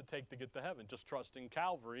what does it take to get to heaven? Just trusting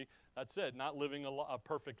Calvary. That's it. Not living a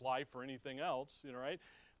perfect life or anything else, right?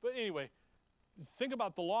 But anyway, think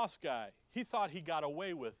about the lost guy. He thought he got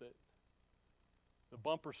away with it. The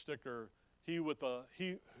bumper sticker, he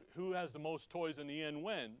who has the most toys in the end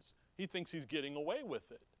wins. He thinks he's getting away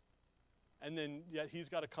with it. And then yet he's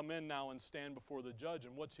got to come in now and stand before the judge,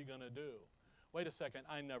 and what's he going to do? Wait a second,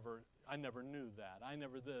 I never knew that. I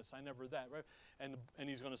never this, I never that. Right? And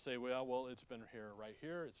he's going to say, well, it's been here, right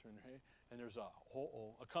here, it's been here. And there's a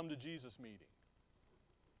come to Jesus meeting.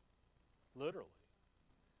 Literally.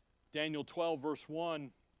 Daniel 12, verse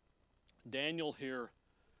 1, Daniel here,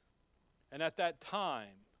 and at that time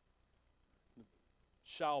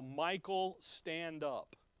shall Michael stand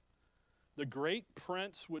up, the great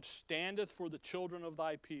prince which standeth for the children of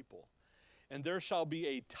thy people, and there shall be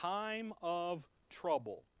a time of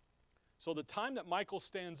trouble. So the time that Michael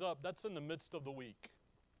stands up, that's in the midst of the week,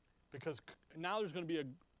 because now there's going to be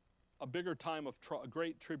a bigger time of a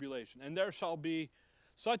great tribulation. And there shall be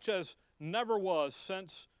such as never was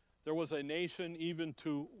since there was a nation, even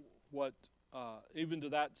to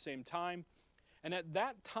that same time. And at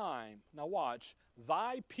that time, now watch,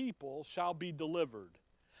 thy people shall be delivered,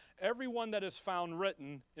 everyone that is found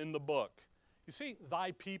written in the book. You see,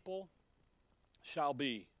 thy people shall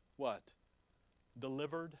be what?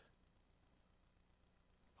 Delivered.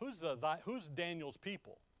 Who's Daniel's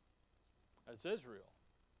people? That's Israel.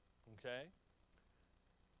 Okay?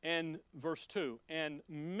 And verse 2, and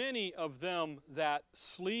many of them that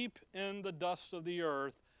sleep in the dust of the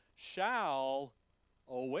earth shall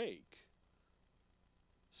awake,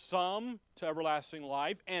 some to everlasting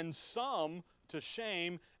life, and some to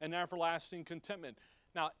shame and everlasting contentment.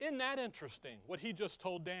 Now, isn't that interesting, what he just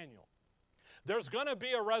told Daniel? There's going to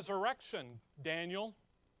be a resurrection, Daniel,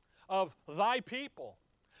 of thy people.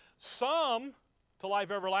 Some to life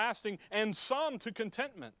everlasting, and some to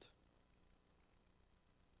contentment.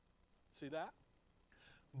 See that?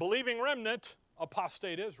 Believing remnant,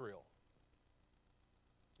 apostate Israel.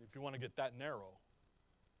 If you want to get that narrow.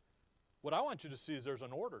 What I want you to see is there's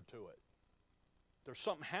an order to it. There's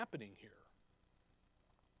something happening here.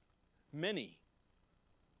 Many.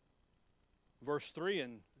 Verse 3,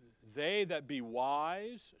 and they that be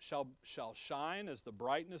wise shall shine as the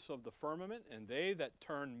brightness of the firmament, and they that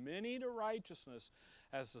turn many to righteousness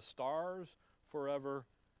as the stars forever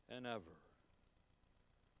and ever.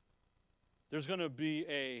 There's going to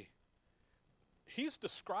be he's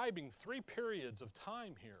describing 3 periods of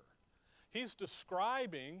time here. He's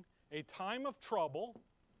describing a time of trouble,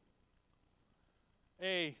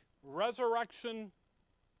 a resurrection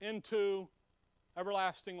into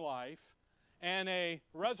everlasting life, and a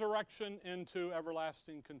resurrection into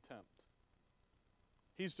everlasting contempt.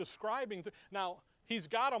 He's describing, now he's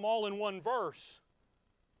got them all in one verse,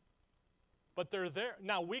 but they're there.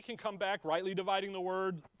 Now we can come back, rightly dividing the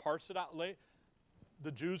word, parse it out.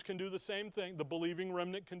 The Jews can do the same thing. The believing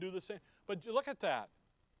remnant can do the same. But look at that.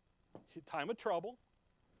 Time of trouble.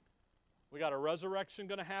 We got a resurrection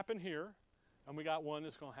going to happen here, and we got one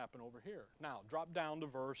that's going to happen over here. Now, drop down to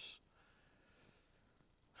verse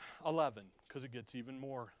 11, because it gets even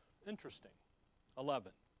more interesting.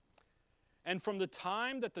 11. And from the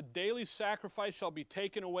time that the daily sacrifice shall be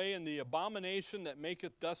taken away, and the abomination that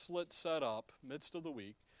maketh desolate set up, midst of the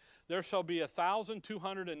week, there shall be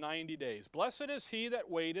 1,290 days. Blessed is he that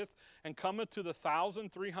waiteth, and cometh to the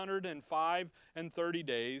 1,305 and 30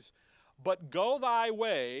 days. But go thy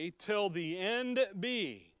way till the end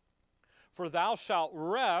be, for thou shalt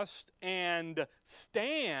rest and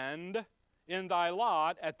stand in thy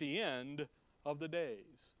lot at the end of the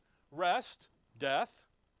days. Rest, death,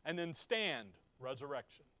 and then stand,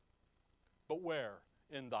 resurrection. But where?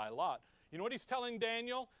 In thy lot. You know what he's telling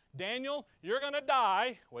Daniel? Daniel, you're going to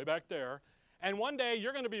die, way back there, and one day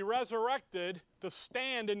you're going to be resurrected to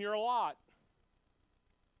stand in your lot.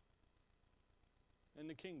 in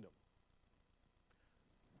the kingdom.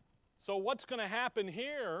 So what's going to happen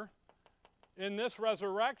here in this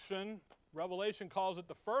resurrection, Revelation calls it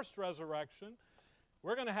the first resurrection,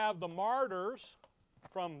 we're going to have the martyrs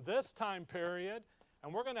from this time period,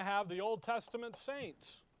 and we're going to have the Old Testament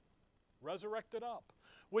saints resurrected up,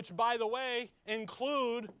 which, by the way,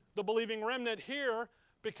 include the believing remnant here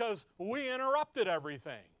because we interrupted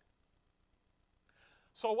everything.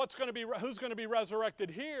 So who's going to be resurrected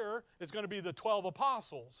here is going to be the 12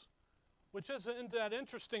 apostles, which isn't that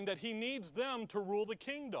interesting that he needs them to rule the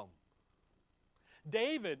kingdom.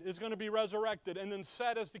 David is going to be resurrected and then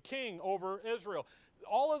set as the king over Israel.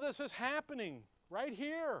 All of this is happening right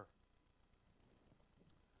here.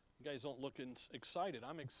 You guys don't look excited.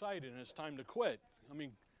 I'm excited, and it's time to quit.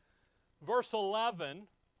 Verse 11,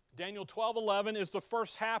 Daniel 12:11 is the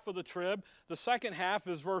first half of the trib. The second half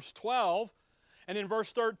is verse 12. And in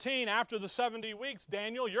verse 13, after the 70 weeks,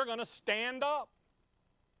 Daniel, you're going to stand up.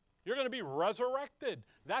 You're going to be resurrected.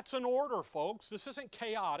 That's an order, folks. This isn't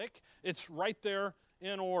chaotic. It's right there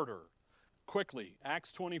in order. Quickly,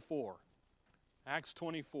 Acts 24. Acts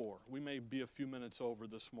 24. We may be a few minutes over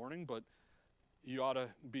this morning, but you ought to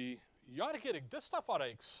get this stuff ought to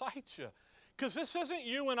excite you. Because this isn't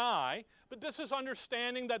you and I, but this is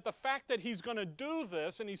understanding that the fact that he's going to do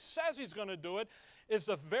this, and he says he's going to do it, is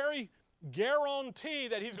the very guarantee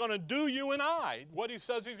that he's going to do you and I, what he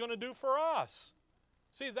says he's going to do for us.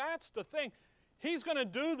 See, that's the thing. He's going to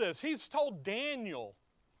do this. He's told Daniel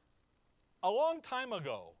a long time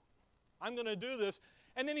ago, I'm going to do this.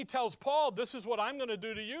 And then he tells Paul, this is what I'm going to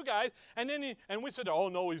do to you guys. And we said, oh,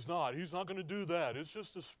 no, he's not. He's not going to do that. It's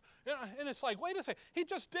just this. And it's like, wait a second. He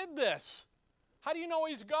just did this. How do you know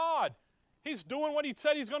he's God? He's doing what he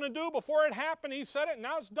said he's going to do. Before it happened, he said it, and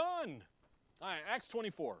now it's done. All right, Acts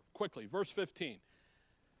 24, quickly, verse 15.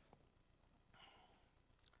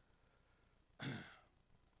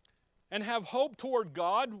 And have hope toward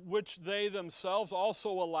God, which they themselves also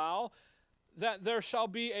allow, that there shall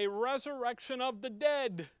be a resurrection of the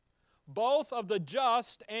dead, both of the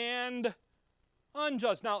just and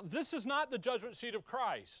unjust. Now, this is not the judgment seat of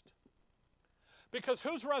Christ. Because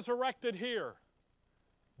who's resurrected here?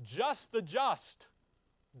 Just the just.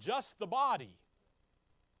 Just the body.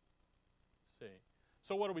 See?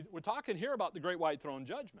 So what are we're talking here about the great white throne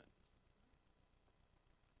judgment,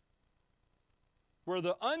 where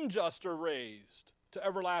the unjust are raised to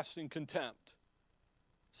everlasting contempt.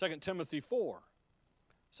 2 Timothy 4.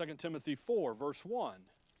 2 Timothy 4, verse 1.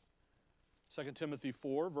 2 Timothy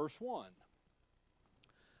 4, verse 1.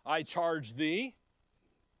 I charge thee,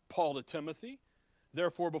 Paul to Timothy,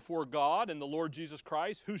 therefore before God and the Lord Jesus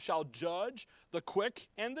Christ, who shall judge the quick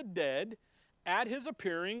and the dead at his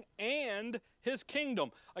appearing and his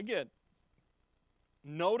kingdom. Again,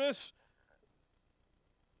 notice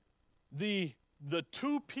the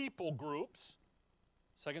two people groups,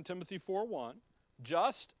 2 Timothy 4:1,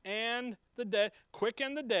 just and the dead, quick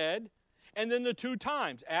and the dead, and then the two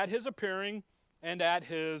times, at his appearing and at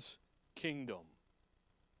his kingdom.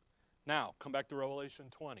 Now, come back to Revelation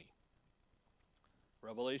 20.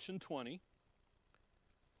 Revelation 20.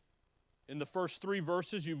 In the first 3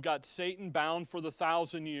 verses, you've got Satan bound for the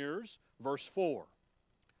 1,000 years. Verse 4.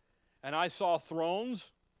 And I saw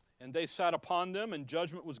thrones, and they sat upon them, and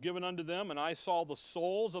judgment was given unto them. And I saw the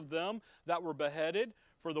souls of them that were beheaded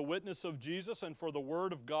for the witness of Jesus and for the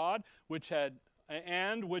word of God, which had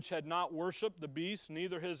not worshipped the beast,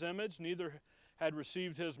 neither his image, neither had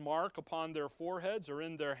received his mark upon their foreheads or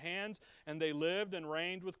in their hands, and they lived and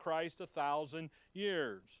reigned with Christ 1,000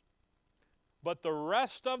 years. But the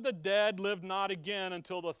rest of the dead lived not again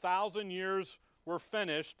until the 1,000 years were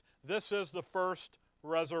finished. This is the first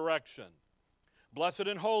resurrection. Blessed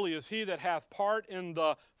and holy is he that hath part in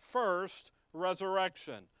the first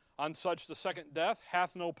resurrection. On such the second death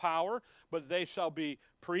hath no power, but they shall be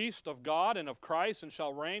priests of God and of Christ, and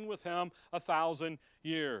shall reign with him 1,000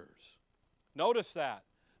 years. Notice that.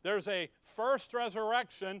 There's a first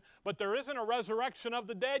resurrection, but there isn't a resurrection of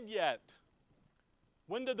the dead yet.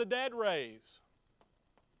 When did the dead raise?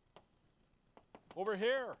 Over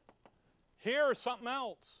here. Here's something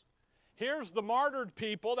else. Here's the martyred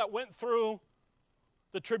people that went through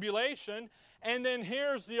the tribulation, and then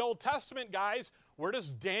here's the Old Testament guys. Where does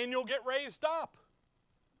Daniel get raised up?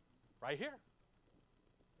 Right here.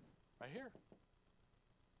 Right here.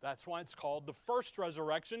 That's why it's called the first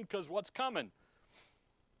resurrection, because what's coming?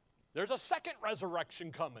 There's a second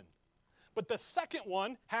resurrection coming. But the second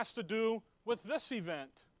one has to do with this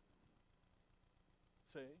event.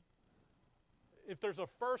 See? If there's a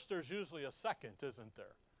first, there's usually a second, isn't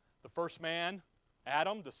there? The first man,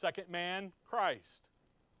 Adam. The second man, Christ.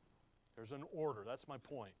 There's an order. That's my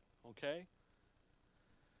point. Okay?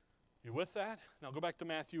 You with that? Now go back to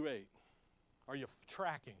Matthew 8. Are you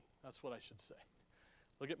tracking? That's what I should say.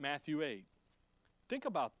 Look at Matthew 8. Think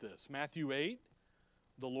about this. Matthew 8,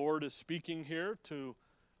 the Lord is speaking here to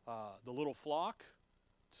the little flock.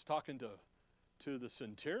 He's talking to the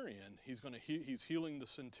centurion. He's healing the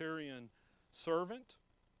centurion servant.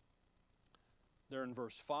 There in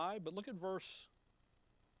verse 5. But look at verse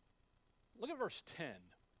 10.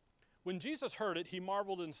 When Jesus heard it, he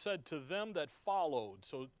marveled and said to them that followed,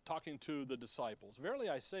 so talking to the disciples, Verily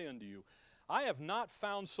I say unto you, I have not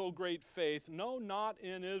found so great faith, no, not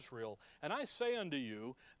in Israel. And I say unto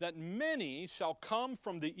you that many shall come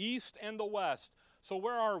from the east and the west. So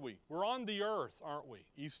where are we? We're on the earth, aren't we?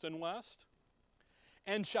 East and west.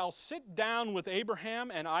 And shall sit down with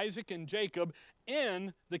Abraham and Isaac and Jacob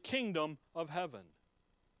in the kingdom of heaven.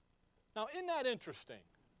 Now, isn't that interesting?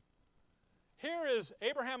 Here is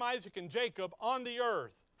Abraham, Isaac, and Jacob on the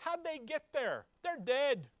earth. How'd they get there? They're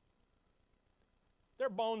dead. Their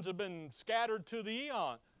bones have been scattered to the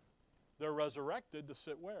eon. They're resurrected to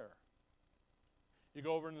sit where? You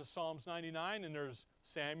go over into Psalms 99 and there's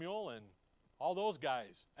Samuel and all those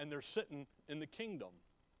guys, and they're sitting in the kingdom.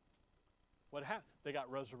 What happened? They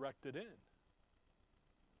got resurrected in.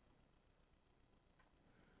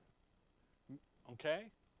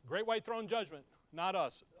 Okay? Great white throne judgment, not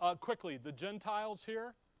us. Quickly, the Gentiles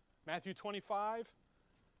here, Matthew 25.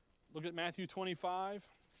 Look at Matthew 25.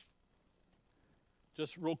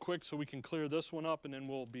 Just real quick so we can clear this one up and then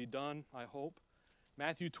we'll be done, I hope.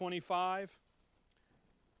 Matthew 25.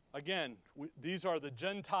 Again, these are the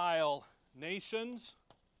Gentile nations.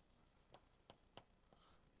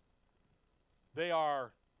 They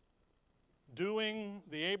are doing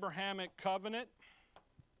the Abrahamic covenant.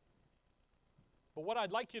 But what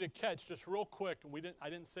I'd like you to catch just real quick, and I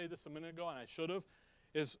didn't say this a minute ago and I should have,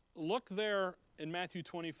 is look there in Matthew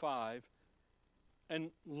 25 and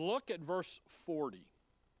look at verse 40.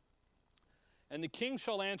 And the king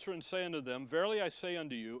shall answer and say unto them, Verily I say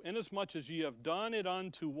unto you, inasmuch as ye have done it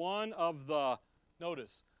unto one of the,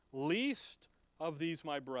 notice, least of these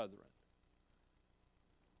my brethren.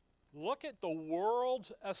 Look at the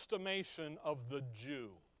world's estimation of the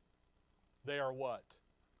Jew. They are what?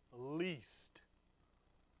 Least.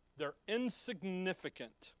 They're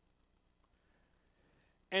insignificant.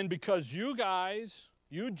 And because you guys,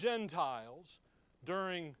 you Gentiles,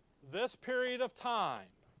 during this period of time,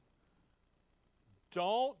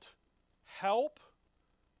 don't help,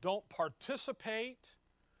 don't participate,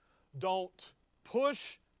 don't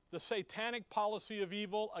push the satanic policy of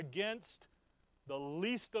evil against the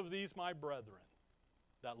least of these my brethren,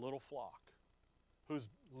 that little flock, who's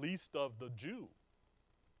least of the Jew.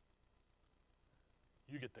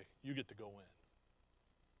 You get to go in.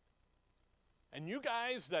 And you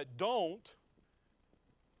guys that don't,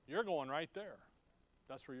 you're going right there.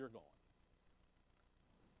 That's where you're going.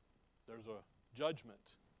 There's a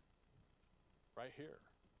judgment right here.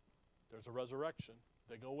 There's a resurrection.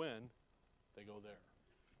 They go in, they go there.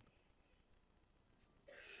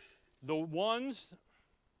 The ones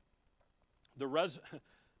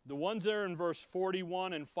there in verse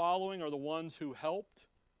 41 and following are the ones who helped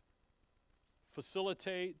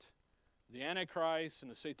facilitate the Antichrist and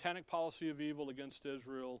the satanic policy of evil against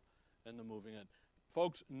Israel and the moving in.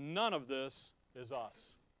 Folks, none of this is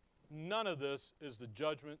us. None of this is the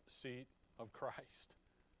judgment seat of Christ.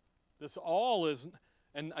 This all is,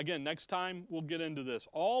 and again, next time we'll get into this.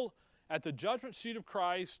 All at the judgment seat of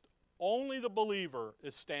Christ, only the believer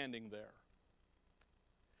is standing there.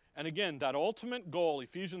 And again, that ultimate goal,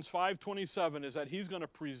 Ephesians 5:27, is that he's going to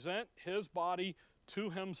present his body to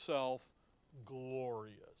himself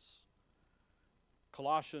glorious.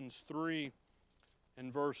 Colossians 3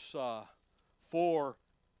 and verse 4,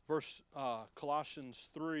 Colossians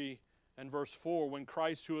 3 and verse 4, when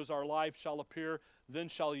Christ who is our life shall appear, then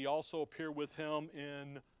shall ye also appear with him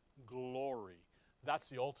in glory. That's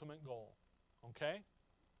the ultimate goal, okay?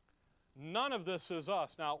 None of this is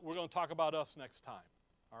us. Now, we're going to talk about us next time,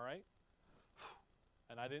 all right?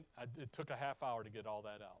 And it took a half hour to get all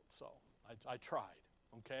that out, so I tried,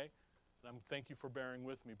 okay? And thank you for bearing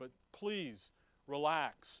with me. But please,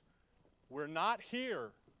 relax. We're not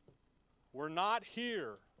here. We're not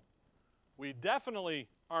here. We definitely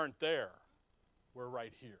aren't there. We're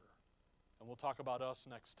right here. And we'll talk about us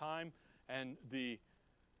next time and the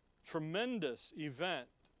tremendous event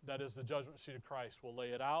that is the judgment seat of Christ. We'll lay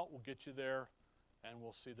it out. We'll get you there, and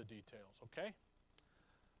we'll see the details, okay?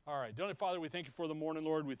 All right. Dear Heavenly Father, we thank you for the morning,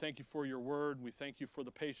 Lord. We thank you for your word. We thank you for the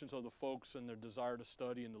patience of the folks and their desire to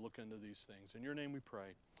study and to look into these things. In your name we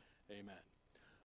pray. Amen.